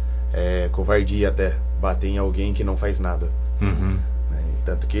é covardia até bater em alguém que não faz nada. Uhum.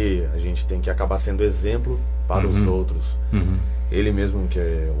 Tanto que a gente tem que acabar sendo exemplo para os outros. Uhum. Ele mesmo, que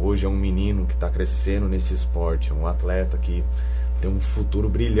hoje é um menino que está crescendo nesse esporte, um atleta que tem um futuro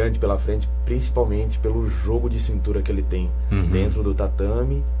brilhante pela frente, principalmente pelo jogo de cintura que ele tem dentro do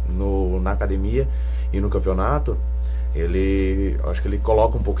tatame, na academia e no campeonato. Acho que ele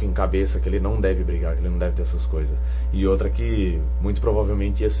coloca um pouco em cabeça que ele não deve brigar, que ele não deve ter essas coisas. E outra que, muito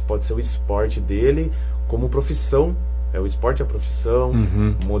provavelmente, esse pode ser o esporte dele como profissão. O esporte é a profissão,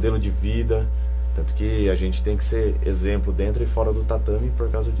 modelo de vida. Tanto que a gente tem que ser exemplo dentro e fora do tatame por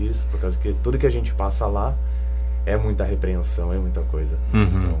causa disso. Por causa que tudo que a gente passa lá é muita repreensão, é muita coisa.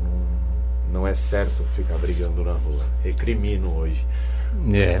 Então, não é certo ficar brigando na rua. Recrimino hoje.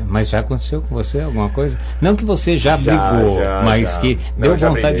 Mas já aconteceu com você alguma coisa? Não que você já brigou, mas que deu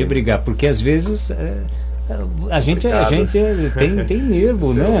vontade de brigar, porque às vezes a gente tem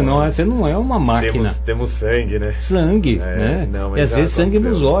nervo, né? Você não é uma máquina. Temos sangue, né? Sangue, né? Não, e às vezes sangue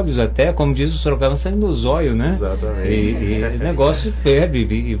nos olhos até, como diz o Sorocaba, sangue nos olhos, né? Exatamente. E o negócio perde,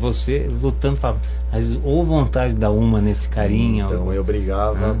 e você lutando, ou vontade de dar uma nesse carinho. Então eu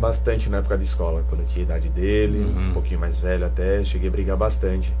brigava bastante na época de escola, quando eu tinha a idade dele, um pouquinho mais velho até, cheguei a brigar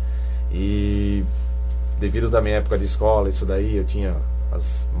bastante. E devido da minha época de escola, isso daí, eu tinha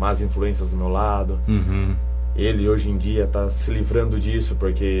as más influências do meu lado. Ele hoje em dia está se livrando disso,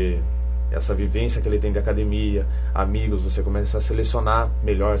 porque essa vivência que ele tem de academia, amigos, você começa a selecionar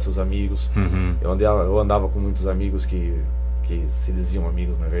melhor seus amigos. Eu andava com muitos amigos que se diziam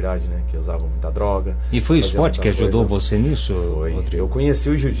amigos, na verdade, né? Que usavam muita droga. E foi o esporte que ajudou você nisso, Rodrigo? Eu conheci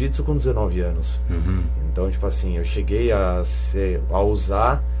o jiu-jitsu com 19 anos. Então, tipo assim, eu cheguei a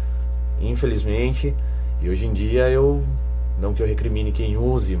usar, infelizmente, e hoje em dia não que eu recrimine quem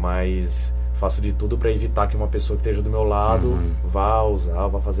use, mas faço de tudo para evitar que uma pessoa que esteja do meu lado vá usar,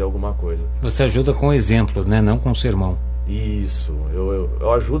 vá fazer alguma coisa. Você ajuda com exemplo, né? Não com sermão. Isso,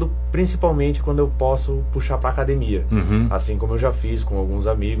 eu ajudo principalmente quando eu posso puxar para academia, assim como eu já fiz com alguns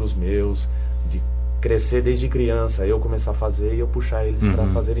amigos meus, de crescer desde criança, eu começar a fazer e eu puxar eles para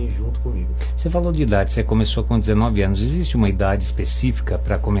fazerem junto comigo. Você falou de idade, você começou com 19 anos, existe uma idade específica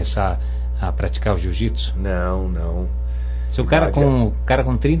para começar a praticar o jiu-jitsu? Não. Se o cara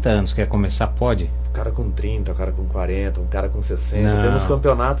com 30 anos quer começar, pode? O cara com 30, o cara com 40, um cara com 60.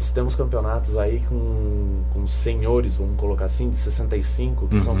 Temos campeonatos aí com senhores, vamos colocar assim, de 65,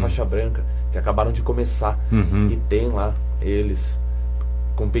 que são faixa branca, que acabaram de começar. E tem lá eles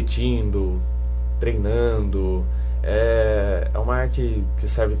competindo, treinando. É uma arte que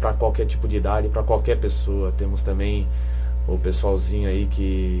serve para qualquer tipo de idade, para qualquer pessoa. Temos também o pessoalzinho aí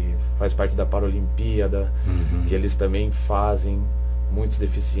que faz parte da Paralimpíada, que eles também fazem. Muitos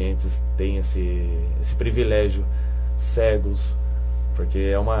deficientes têm esse privilégio, cegos, porque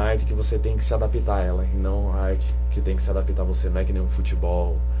é uma arte que você tem que se adaptar a ela, e não a arte que tem que se adaptar a você. Não é que nem um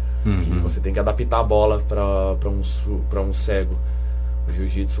futebol, que você tem que adaptar a bola para um cego. O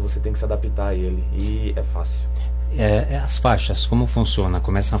jiu-jitsu você tem que se adaptar a ele, e é fácil. As faixas, como funciona?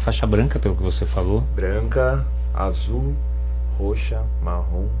 Começa na faixa branca, pelo que você falou? Branca, azul, roxa,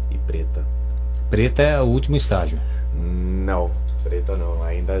 marrom e preta. Preta é o último estágio? Não, preta não.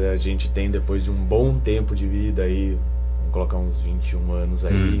 Ainda a gente tem, depois de um bom tempo de vida aí, vamos colocar uns 21 anos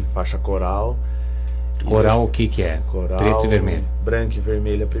aí, faixa coral. Coral o que é? Coral, preto e vermelho. Branca e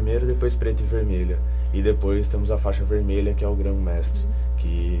vermelha primeiro, depois preta e vermelha. E depois temos a faixa vermelha, que é o grão-mestre,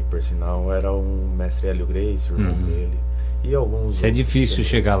 que por sinal era um mestre Hélio Grace, o irmão dele. E alguns. Isso é difícil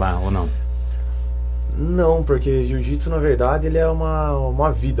chegar lá, ou não? Não, porque jiu-jitsu na verdade ele é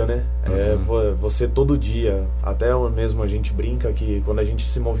uma vida, né? É você todo dia, até mesmo a gente brinca que quando a gente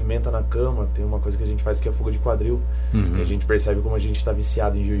se movimenta na cama, tem uma coisa que a gente faz que é fuga de quadril, e a gente percebe como a gente está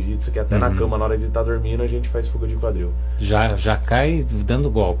viciado em jiu-jitsu, que até na cama, na hora de estar dormindo, a gente faz fuga de quadril. Já cai dando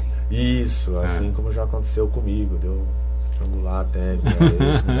golpe. Isso, assim como já aconteceu comigo, deu estrangular até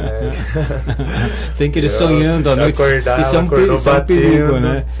sem querer, sonhando à noite. Isso é um perigo,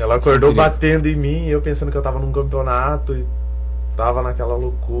 né? Ela acordou batendo em mim, eu pensando que eu tava num campeonato e tava naquela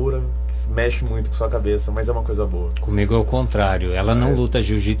loucura, que mexe muito com sua cabeça, mas é uma coisa boa. Comigo é o contrário, ela não luta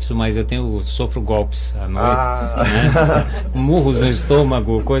jiu-jitsu, mas eu sofro golpes à noite, né? Murros no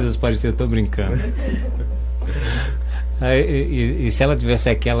estômago, coisas parecidas, tô brincando. E se ela tivesse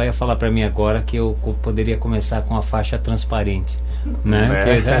aqui, ela ia falar para mim agora que eu poderia começar com a faixa transparente,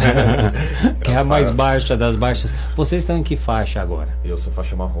 né? Que é a mais baixa das baixas. Vocês estão em que faixa agora? Eu sou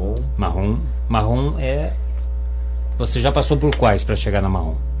faixa marrom. Marrom é... Você já passou por quais para chegar na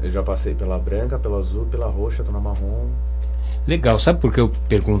marrom? Eu já passei pela branca, pela azul, pela roxa, tô na marrom. Legal, sabe por que eu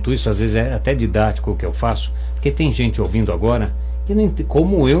pergunto isso? Às vezes é até didático o que eu faço, porque tem gente ouvindo agora que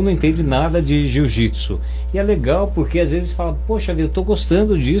como eu não entende nada de jiu-jitsu, e é legal porque às vezes fala, poxa vida, eu tô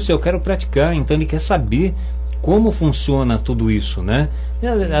gostando disso, eu quero praticar, então ele quer saber como funciona tudo isso, né?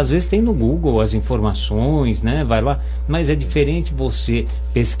 Às vezes tem no Google as informações, né? Vai lá, mas é diferente você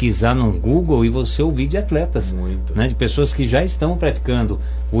pesquisar no Google e você ouvir de atletas, né? De pessoas que já estão praticando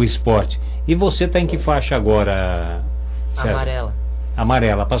o esporte. E você está em que faixa agora, César? Amarela.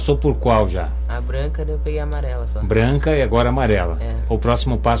 Amarela. Passou por qual já? A branca, eu peguei a amarela só. Branca e agora amarela. É. O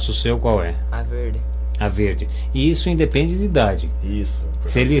próximo passo seu qual é? A verde. A verde. E isso independe de idade. Isso.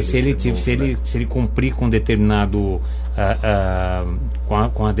 Se ele cumprir com determinado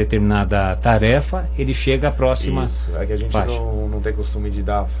com a determinada tarefa, ele chega à próxima. Isso. É que a gente não tem costume de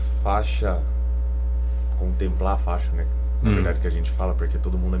dar faixa, contemplar a faixa, né? Na verdade que a gente fala, porque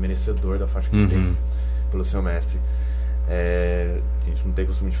todo mundo é merecedor da faixa que tem pelo seu mestre. A gente não tem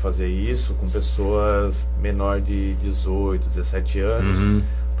costume de fazer isso com pessoas menor de 18, 17 anos,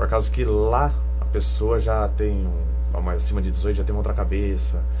 por causa que lá a pessoa já tem acima de 18 já tem uma outra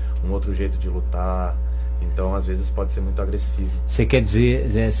cabeça, um outro jeito de lutar, então às vezes pode ser muito agressivo. Você quer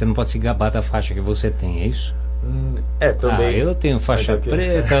dizer, você não pode se gabar da faixa que você tem, é isso? Também. Eu tenho faixa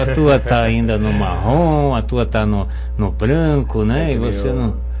preta, a tua tá ainda no marrom, a tua tá no branco, né? E você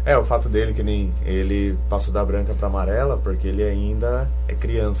não... o fato dele que nem ele passou da branca para amarela porque ele ainda é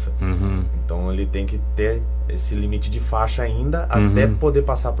criança. Então ele tem que ter esse limite de faixa ainda até poder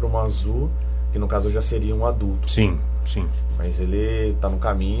passar para uma azul, que no caso já seria um adulto. Sim. Mas ele tá no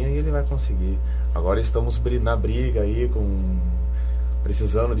caminho e ele vai conseguir. Agora estamos na briga aí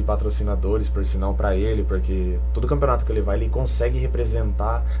precisando de patrocinadores, por sinal, para ele, porque todo campeonato que ele vai, ele consegue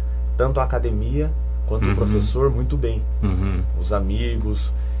representar tanto a academia quanto o professor muito bem, os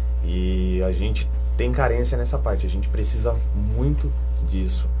amigos, e a gente tem carência nessa parte, a gente precisa muito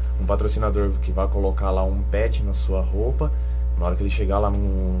disso. Um patrocinador que vai colocar lá um pet na sua roupa, na hora que ele chegar lá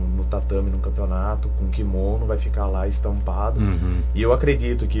no tatame, no campeonato, com kimono, vai ficar lá estampado. E eu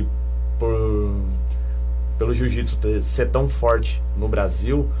acredito que pelo jiu-jitsu ser tão forte no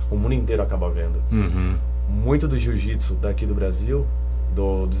Brasil, o mundo inteiro acaba vendo. Muito do jiu-jitsu daqui do Brasil,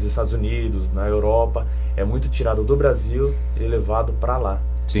 dos Estados Unidos, na Europa, é muito tirado do Brasil e levado para lá.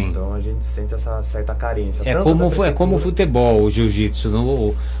 Sim. Então a gente sente essa certa carência. É como o futebol, o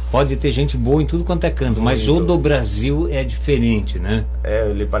jiu-jitsu. Pode ter gente boa em tudo quanto é canto, mas o do Brasil é diferente, né?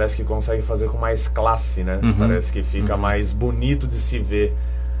 Ele parece que consegue fazer com mais classe, né? Parece que fica mais bonito de se ver.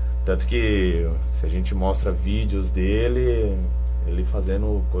 Tanto que se a gente mostra vídeos dele, ele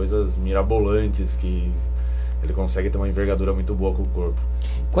fazendo coisas mirabolantes, que ele consegue ter uma envergadura muito boa com o corpo.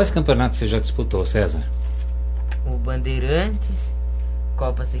 Quais campeonatos você já disputou, César? O Bandeirantes,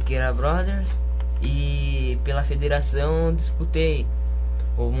 Copa Sequeira Brothers, e pela federação disputei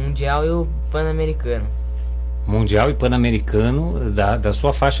o Mundial e o Pan-Americano. Mundial e Pan-Americano da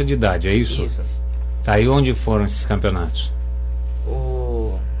sua faixa de idade, é isso? Isso. Aí onde foram esses campeonatos?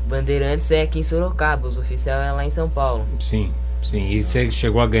 O Bandeirantes é aqui em Sorocaba, os oficiais é lá em São Paulo. Sim. E você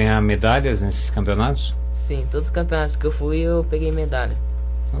chegou a ganhar medalhas nesses campeonatos? Sim, todos os campeonatos que eu fui eu peguei medalha.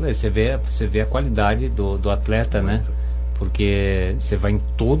 Você vê a qualidade do atleta, né? Porque você vai em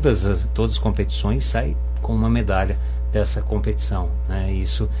todas as competições e sai com uma medalha dessa competição, né?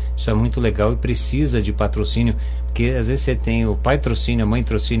 Isso é muito legal e precisa de patrocínio, porque às vezes você tem o pai trocínio, a mãe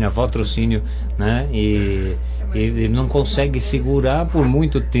trocínio, a avó trocínio, né? E ele não consegue segurar por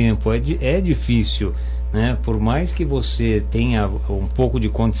muito tempo, é difícil, né? Por mais que você tenha um pouco de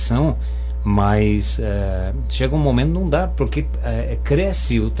condição, mas chega um momento não dá, porque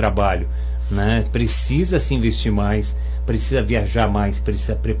cresce o trabalho, né? Precisa se investir mais, precisa viajar mais,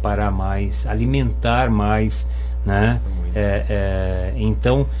 precisa preparar mais, alimentar mais, né?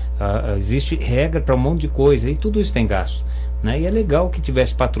 Então existe regra para um monte de coisa e tudo isso tem gasto, né? E é legal que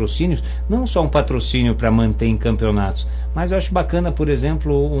tivesse patrocínios, não só um patrocínio para manter em campeonatos, mas eu acho bacana, por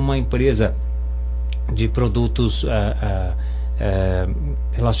exemplo, uma empresa de produtos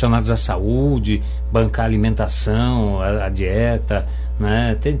relacionados à saúde, bancar a alimentação, a dieta,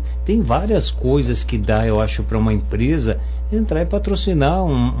 né? Tem várias coisas que dá, eu acho, para uma empresa entrar e patrocinar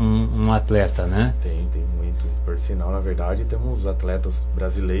um atleta, né? Tem muito. Por sinal, na verdade, temos atletas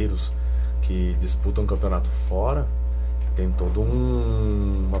brasileiros que disputam campeonato fora, tem toda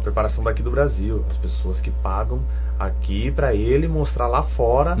uma preparação daqui do Brasil, as pessoas que pagam aqui para ele mostrar lá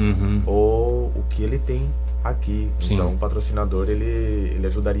fora o que ele tem aqui. Sim. Então o patrocinador ele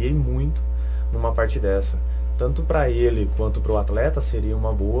ajudaria muito numa parte dessa, tanto para ele quanto para o atleta seria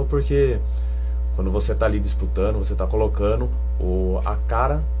uma boa, porque quando você está ali disputando, você está colocando a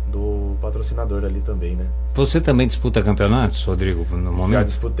cara do patrocinador ali também, né? Você também disputa campeonatos, Rodrigo, no momento? Já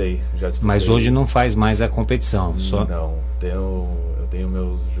disputei. Mas hoje não faz mais a competição? Não, eu tenho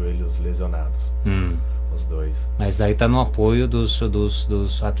meus joelhos lesionados. os dois. Mas daí tá no apoio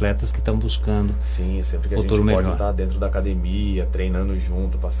dos atletas que estão buscando. Sim, sempre que a gente futuro melhor. pode estar dentro da academia, treinando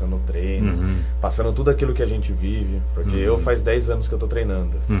junto, passando treino, passando tudo aquilo que a gente vive. Porque eu faz 10 anos que eu tô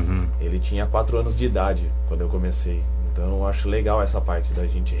treinando. Ele tinha 4 anos de idade quando eu comecei. Então eu acho legal essa parte da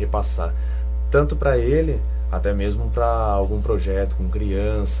gente repassar. Tanto para ele, até mesmo para algum projeto com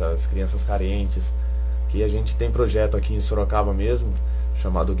crianças carentes. Que a gente tem projeto aqui em Sorocaba mesmo,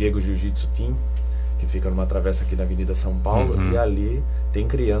 chamado Gego Jiu-Jitsu Team, que fica numa travessa aqui na Avenida São Paulo, e ali tem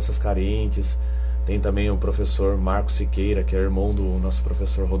crianças carentes, tem também o professor Marcos Siqueira, que é irmão do nosso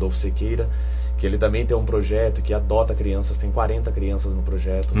professor Rodolfo Siqueira, que ele também tem um projeto que adota crianças, tem 40 crianças no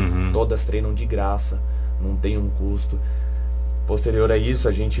projeto, todas treinam de graça, não tem um custo. Posterior a isso,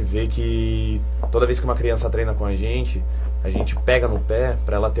 a gente vê que toda vez que uma criança treina com a gente pega no pé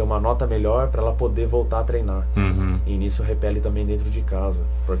para ela ter uma nota melhor, para ela poder voltar a treinar. E nisso repele também dentro de casa,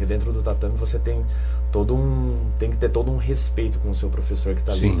 porque dentro do tatame você tem que ter todo um respeito com o seu professor que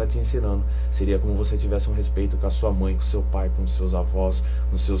está ali, está te ensinando. Seria como você tivesse um respeito com a sua mãe, com o seu pai, com os seus avós,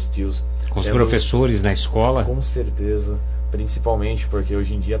 com os seus tios, com os professores na escola. Com certeza. Principalmente porque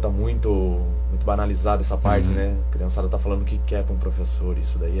hoje em dia está muito banalizado essa parte, né? A criançada está falando o que quer com o professor,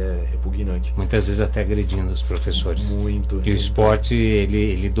 isso daí é repugnante. Muitas vezes até agredindo os professores. Muito. E o esporte,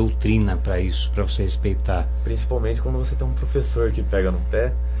 ele doutrina para isso, para você respeitar. Principalmente quando você tem um professor que pega no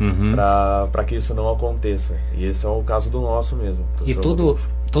pé, para que isso não aconteça. E esse é o caso do nosso mesmo. E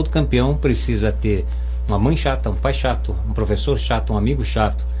todo campeão precisa ter uma mãe chata, um pai chato, um professor chato, um amigo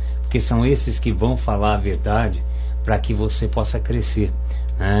chato, porque são esses que vão falar a verdade para que você possa crescer,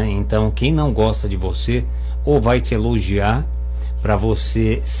 né? Então quem não gosta de você ou vai te elogiar para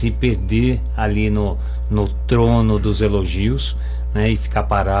você se perder ali no trono dos elogios, né, e ficar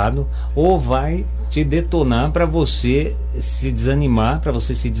parado, ou vai te detonar para você se desanimar, para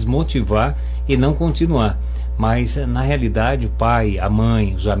você se desmotivar e não continuar. Mas na realidade o pai, a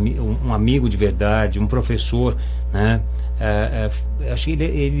mãe, um amigo de verdade, um professor, né, acho que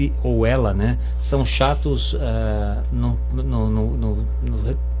ele ou ela, né, são chatos no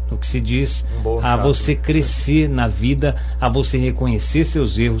que se diz a você crescer na vida, a você reconhecer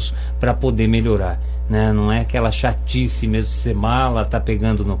seus erros para poder melhorar, né? Não é aquela chatice mesmo, ser mala, tá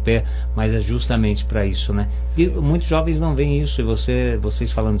pegando no pé, mas é justamente para isso, né? E muitos jovens não veem isso, e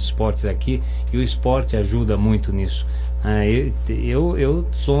vocês falando de esportes aqui, e o esporte ajuda muito nisso. Eu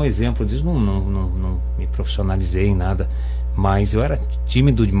sou um exemplo disso, não me profissionalizei em nada, mas eu era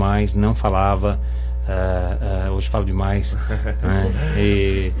tímido demais, não falava, hoje falo demais,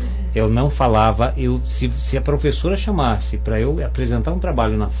 e eu não falava. Se a professora chamasse para eu apresentar um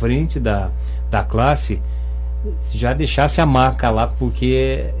trabalho na frente da classe, já deixasse a marca lá,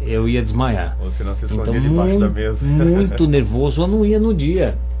 porque eu ia desmaiar. Ou se não se escondia debaixo da mesa. Muito nervoso, eu não ia no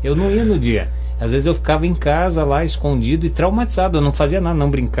dia. Às vezes eu ficava em casa lá escondido e traumatizado, eu não fazia nada,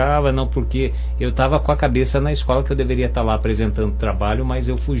 não brincava, não, porque eu estava com a cabeça na escola, que eu deveria estar lá apresentando trabalho, mas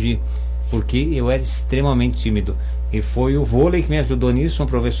eu fugi, porque eu era extremamente tímido. E foi o vôlei que me ajudou nisso, um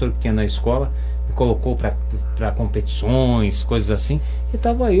professor que tinha na escola, me colocou para competições, coisas assim, e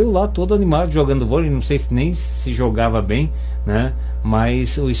estava eu lá todo animado jogando vôlei, não sei nem se jogava bem, né?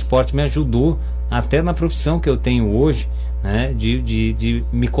 Mas o esporte me ajudou, até na profissão que eu tenho hoje, né, de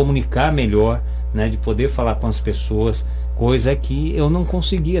me comunicar melhor, né, de poder falar com as pessoas, coisa que eu não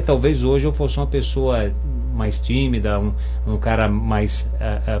conseguia. Talvez hoje eu fosse uma pessoa mais tímida, um cara mais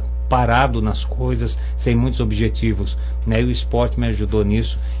parado nas coisas, sem muitos objetivos, né? E o esporte me ajudou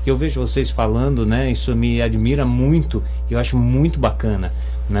nisso. Eu vejo vocês falando, né, isso me admira muito, eu acho muito bacana,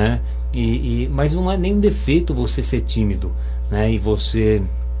 né? Mas não é nenhum defeito você ser tímido, né? E você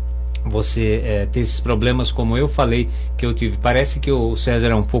ter esses problemas, como eu falei que eu tive. Parece que o César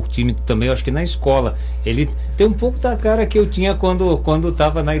é um pouco tímido também. Eu acho que na escola ele tem um pouco da cara que eu tinha quando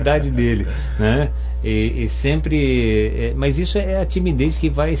estava na idade dele, né? E sempre, mas isso é a timidez que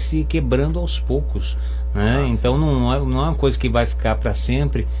vai se quebrando aos poucos, né? Então não é uma coisa que vai ficar para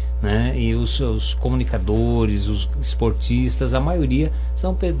sempre, né? E os comunicadores, os esportistas, a maioria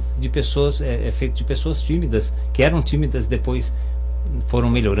são de pessoas, feito de pessoas tímidas, que eram tímidas, depois foram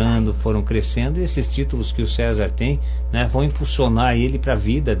melhorando, foram crescendo, e esses títulos que o César tem, né, vão impulsionar ele para a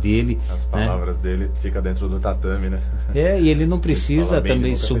vida dele. As palavras dele ficam dentro do tatame, né? E ele não precisa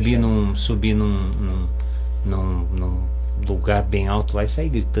também subir num lugar bem alto lá e sair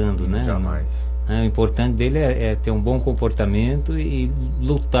gritando, né? Jamais. O importante dele é ter um bom comportamento e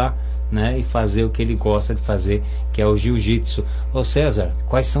lutar, né, e fazer o que ele gosta de fazer, que é o jiu-jitsu. Ô César,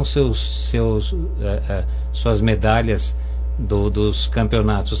 quais são suas medalhas dos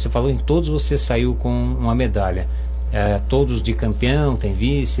campeonatos? Você falou em todos você saiu com uma medalha. todos de campeão, tem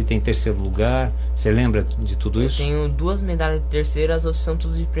vice, tem terceiro lugar. Você lembra de tudo isso? Eu tenho 2 medalhas de terceiro, as outras são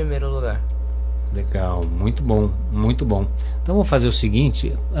tudo de primeiro lugar. Legal, muito bom, muito bom. Então vou fazer o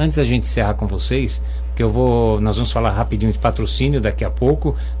seguinte, antes da gente encerrar com vocês, que nós vamos falar rapidinho de patrocínio daqui a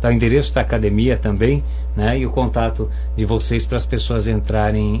pouco, tá, o endereço da academia também, né, e o contato de vocês para as pessoas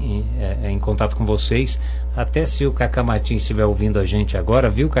entrarem em contato com vocês. Até se o Cacá Martins estiver ouvindo a gente agora,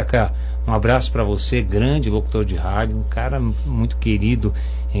 viu, Cacá? Um abraço para você, grande locutor de rádio, um cara muito querido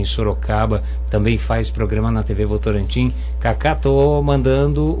em Sorocaba, também faz programa na TV Votorantim. Cacá, tô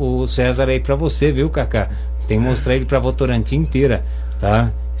mandando o César aí para você, viu, Cacá? Tem que mostrar ele para Votorantim inteira,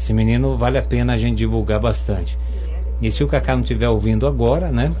 tá? Esse menino vale a pena a gente divulgar bastante. E se o Cacá não estiver ouvindo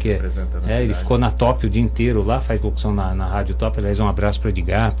agora, né? Porque ele ficou na Top o dia inteiro lá, faz locução na Rádio Top. Aliás, um abraço para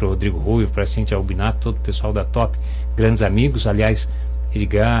Edgar, para Rodrigo Ruivo, para Cintia Albinato, todo o pessoal da Top, grandes amigos. Aliás,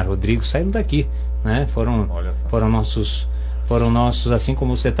 Edgar, Rodrigo saíram daqui, né? Foram nossos, assim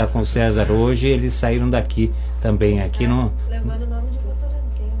como você está com o César hoje, eles saíram daqui também, aqui no... Levando o nome de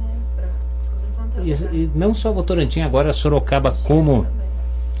Votorantim, né? E não só Votorantim, agora Sorocaba como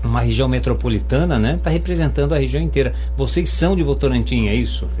uma região metropolitana, né? Está representando a região inteira. Vocês são de Votorantim, é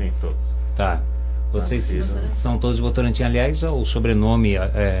isso? Sim, todos. Tá. Vocês são todos de Votorantim. Aliás, o sobrenome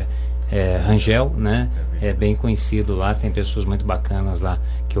Rangel, né? É bem conhecido lá. Tem pessoas muito bacanas lá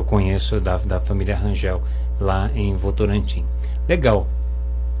que eu conheço da família Rangel lá em Votorantim. Legal.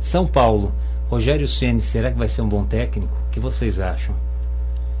 São Paulo. Rogério Ceni, será que vai ser um bom técnico? O que vocês acham?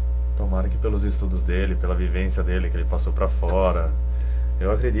 Tomara que pelos estudos dele, pela vivência dele, que ele passou para fora.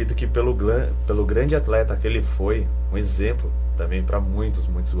 Eu acredito que pelo grande atleta que ele foi, um exemplo também para muitos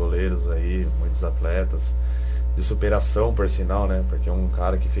goleiros aí, muitos atletas, de superação, por sinal, né? Porque um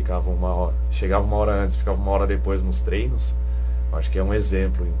cara que chegava uma hora antes, ficava uma hora depois nos treinos, acho que é um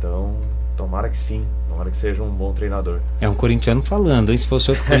exemplo. Então, tomara que sim, tomara que seja um bom treinador. É um corintiano falando, e se fosse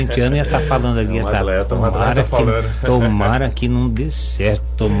outro corintiano ia estar falando ali. Um atleta falando. Tomara que não dê certo,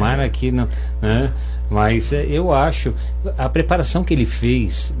 tomara que não... Né? Mas eu acho, a preparação que ele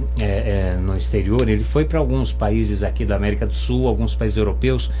fez no exterior, ele foi para alguns países aqui da América do Sul, alguns países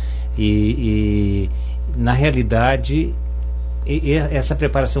europeus, e na realidade, essa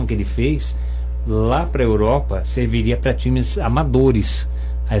preparação que ele fez lá para a Europa serviria para times amadores,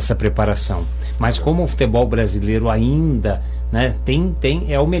 essa preparação. Mas como o futebol brasileiro ainda, né,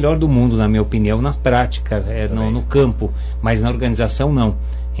 é o melhor do mundo, na minha opinião, na prática, no campo, mas na organização não.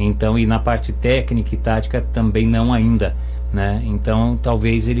 Então, e na parte técnica e tática também não ainda, né? Então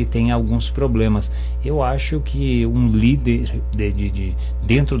talvez ele tenha alguns problemas. Eu acho que um líder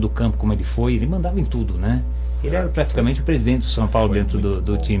dentro do campo como ele mandava em tudo, né? Ele era praticamente o presidente do São Paulo dentro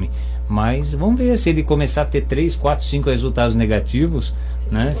do time. Mas vamos ver se ele começar a ter 3, 4, 5 resultados negativos,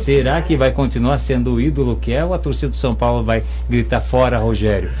 né? Será que vai continuar sendo o ídolo que é, ou a torcida do São Paulo vai gritar fora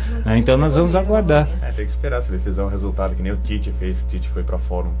Rogério? Então nós vamos aguardar. Tem que esperar, se ele fizer um resultado que nem o Tite fez. O Tite foi para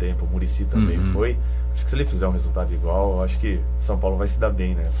fora um tempo, o Muricy também foi. Acho que se ele fizer um resultado igual, eu acho que São Paulo vai se dar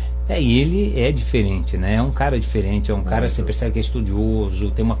bem nessa. E ele é diferente, né? É um cara diferente, é um cara, você percebe que é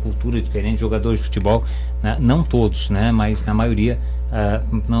estudioso, tem uma cultura diferente, jogadores de futebol, né? Não todos, né? Mas na maioria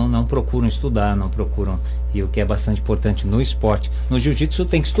não procuram estudar, não procuram, e o que é bastante importante no esporte. No jiu-jitsu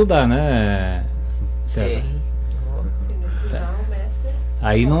tem que estudar, né, César?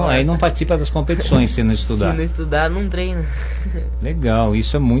 Aí não participa das competições se não estudar. Se não estudar, não treina. Legal,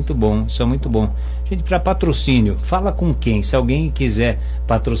 isso é muito bom, isso é muito bom. Gente, para patrocínio, fala com quem? Se alguém quiser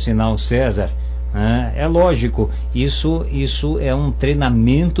patrocinar o César, é lógico, isso é um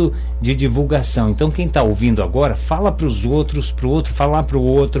treinamento de divulgação. Então quem está ouvindo agora, fala para os outros, para o outro falar para o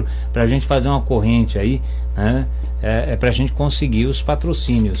outro, para a gente fazer uma corrente aí, né? Para a gente conseguir os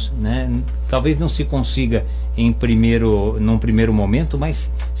patrocínios, né? Talvez não se consiga num primeiro momento,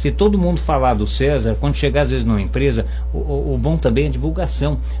 mas se todo mundo falar do César, quando chegar às vezes numa empresa, o bom também é a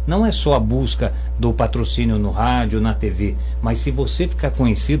divulgação. Não é só a busca do patrocínio no rádio, na TV, mas se você ficar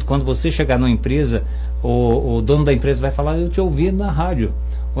conhecido, quando você chegar numa empresa, o dono da empresa vai falar: eu te ouvi na rádio,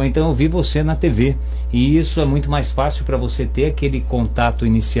 ou então eu vi você na TV. E isso é muito mais fácil para você ter aquele contato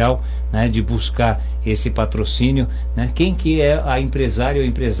inicial, né, de buscar esse patrocínio, né? Quem que é a empresária ou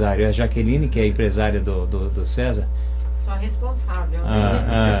empresário? É a Jaqueline, que é a empresária do César? Só responsável,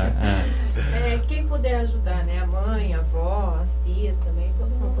 né? Quem puder ajudar, né? A mãe, a avó, as tias também, todo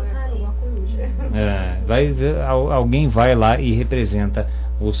mundo tá aí. Uma coruja. Alguém vai lá e representa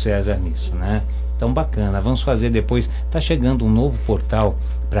o César nisso, né? Então bacana, vamos fazer depois. Está chegando um novo portal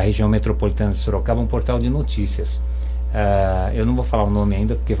para a região metropolitana de Sorocaba, um portal de notícias. Eu não vou falar o nome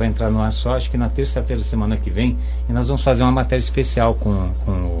ainda, porque vai entrar no ar só acho que na terça-feira da semana que vem, e nós vamos fazer uma matéria especial com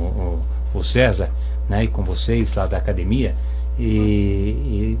o César, né, e com vocês lá da academia,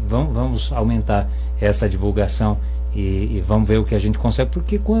 e vamos aumentar essa divulgação e vamos ver o que a gente consegue,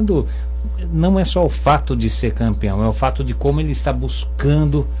 porque quando não é só o fato de ser campeão, é o fato de como ele está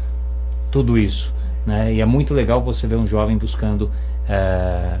buscando tudo isso, né? E é muito legal você ver um jovem buscando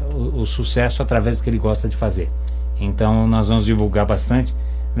o sucesso através do que ele gosta de fazer. Então nós vamos divulgar bastante,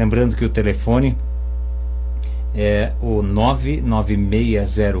 lembrando que o telefone é o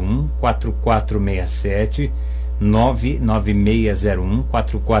 99601-4467,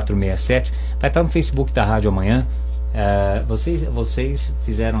 99601-4467. Vai estar no Facebook da rádio amanhã. Vocês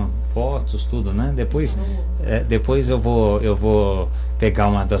fizeram fotos, tudo, né? Depois eu vou pegar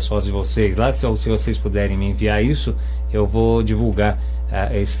uma das fotos de vocês lá, se vocês puderem me enviar isso, eu vou divulgar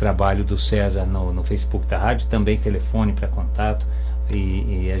esse trabalho do César no Facebook da rádio, também telefone para contato,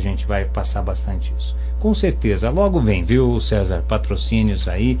 e a gente vai passar bastante isso. Com certeza, logo vem, viu, César? Patrocínios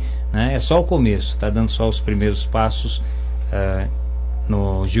aí, né? É só o começo, tá dando só os primeiros passos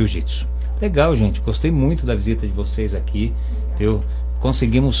no jiu-jitsu. Legal, gente, gostei muito da visita de vocês aqui, viu?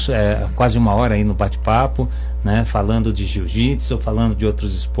 Conseguimos quase uma hora aí no bate-papo, né? Falando de jiu-jitsu, falando de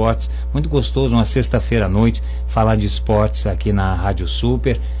outros esportes. Muito gostoso, uma sexta-feira à noite, falar de esportes aqui na Rádio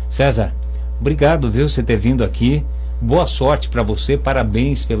Super. César, obrigado, viu, você ter vindo aqui. Boa sorte para você,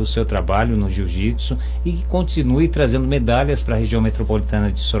 parabéns pelo seu trabalho no jiu-jitsu, e que continue trazendo medalhas para a região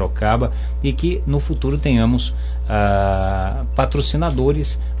metropolitana de Sorocaba, e que no futuro tenhamos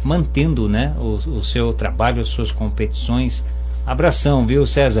patrocinadores mantendo, né, o seu trabalho, as suas competições. Abração, viu,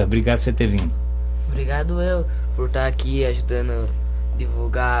 César? Obrigado por você ter vindo. Obrigado eu por estar aqui ajudando a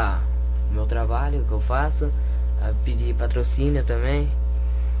divulgar o meu trabalho que eu faço, a pedir patrocínio também.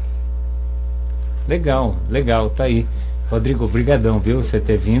 Legal, tá aí. Rodrigo, brigadão, viu, você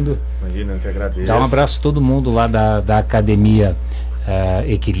ter vindo. Imagina, eu que agradeço. Dá um abraço a todo mundo lá da Academia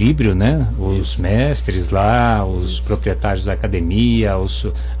Equilíbrio, né? Os mestres lá, os proprietários da academia,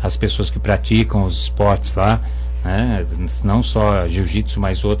 as pessoas que praticam os esportes lá, né? Não só jiu-jitsu,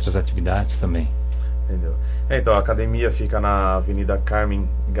 mas outras atividades também. Entendeu? Então, a academia fica na Avenida Carmen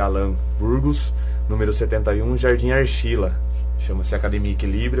Galan Burgos, número 71, Jardim Archila. Chama-se Academia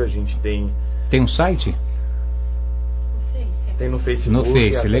Equilíbrio. A gente tem um site? Tem no Facebook. No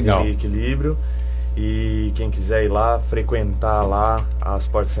Face, legal. Equilíbrio. E quem quiser ir lá, frequentar lá, as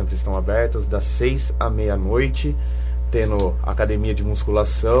portas sempre estão abertas, das 6 à meia-noite, tendo academia de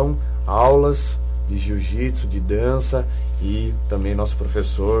musculação, aulas de jiu-jitsu, de dança, e também nosso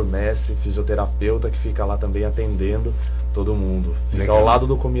professor, mestre, fisioterapeuta, que fica lá também atendendo todo mundo. Fica legal. Ao lado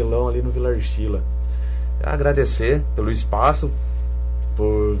do Comilão, ali no Vila Archila. Agradecer pelo espaço,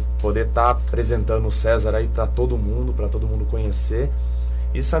 por poder estar apresentando o César aí para todo mundo conhecer,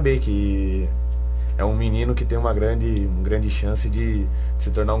 e saber que é um menino que tem uma grande chance de se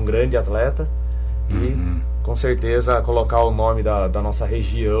tornar um grande atleta, e com certeza colocar o nome da nossa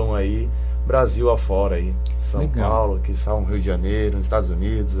região aí, Brasil afora aí, São Paulo, que são Rio de Janeiro, nos Estados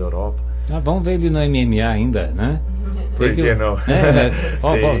Unidos, Europa. Vamos ver ele no MMA ainda, né? Por que não?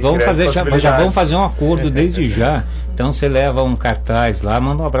 Vamos fazer, já vamos fazer um acordo desde já. Então você leva um cartaz lá,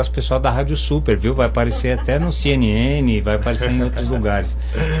 manda um abraço pro pessoal da Rádio Super, viu? Vai aparecer até no CNN, vai aparecer em outros lugares,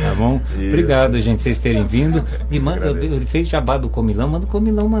 tá bom? Isso. Obrigado, gente, vocês terem vindo. E ele fez jabá do Comilão, manda o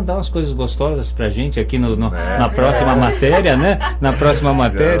Comilão mandar umas coisas gostosas pra gente aqui na próxima matéria, né? Na próxima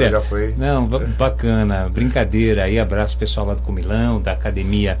matéria. Já foi. Não, bacana, brincadeira aí, abraço pessoal lá do Comilão, da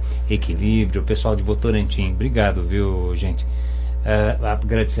Academia Equilíbrio, o pessoal de Votorantim. Obrigado, viu, gente?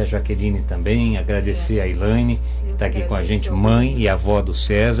 Agradecer a Jaqueline também, agradecer a Elaine, que está aqui com a gente, mãe e avó do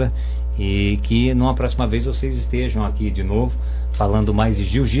César, e que numa próxima vez vocês estejam aqui de novo, falando mais de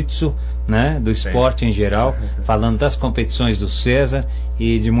jiu-jitsu, né, do esporte em geral, falando das competições do César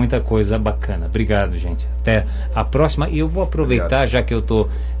e de muita coisa bacana. Obrigado, gente. Até a próxima. E eu vou aproveitar, já que eu estou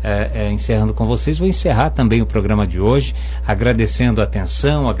encerrando com vocês, vou encerrar também o programa de hoje, agradecendo a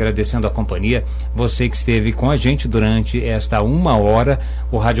atenção, agradecendo a companhia, você que esteve com a gente durante esta 1 hora.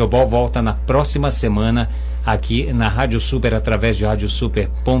 O Radiobol volta na próxima semana aqui na Rádio Super, através de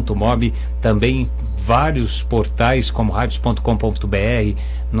radiosuper.mob, também vários portais como radios.com.br,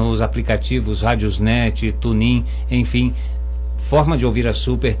 nos aplicativos Radiosnet, TuneIn, enfim, forma de ouvir a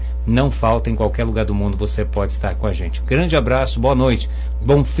Super não falta, em qualquer lugar do mundo você pode estar com a gente. Grande abraço, boa noite,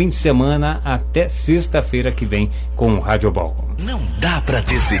 bom fim de semana, até sexta-feira que vem com o Radiobol. Não dá pra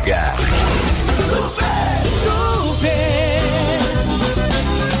desligar. Super.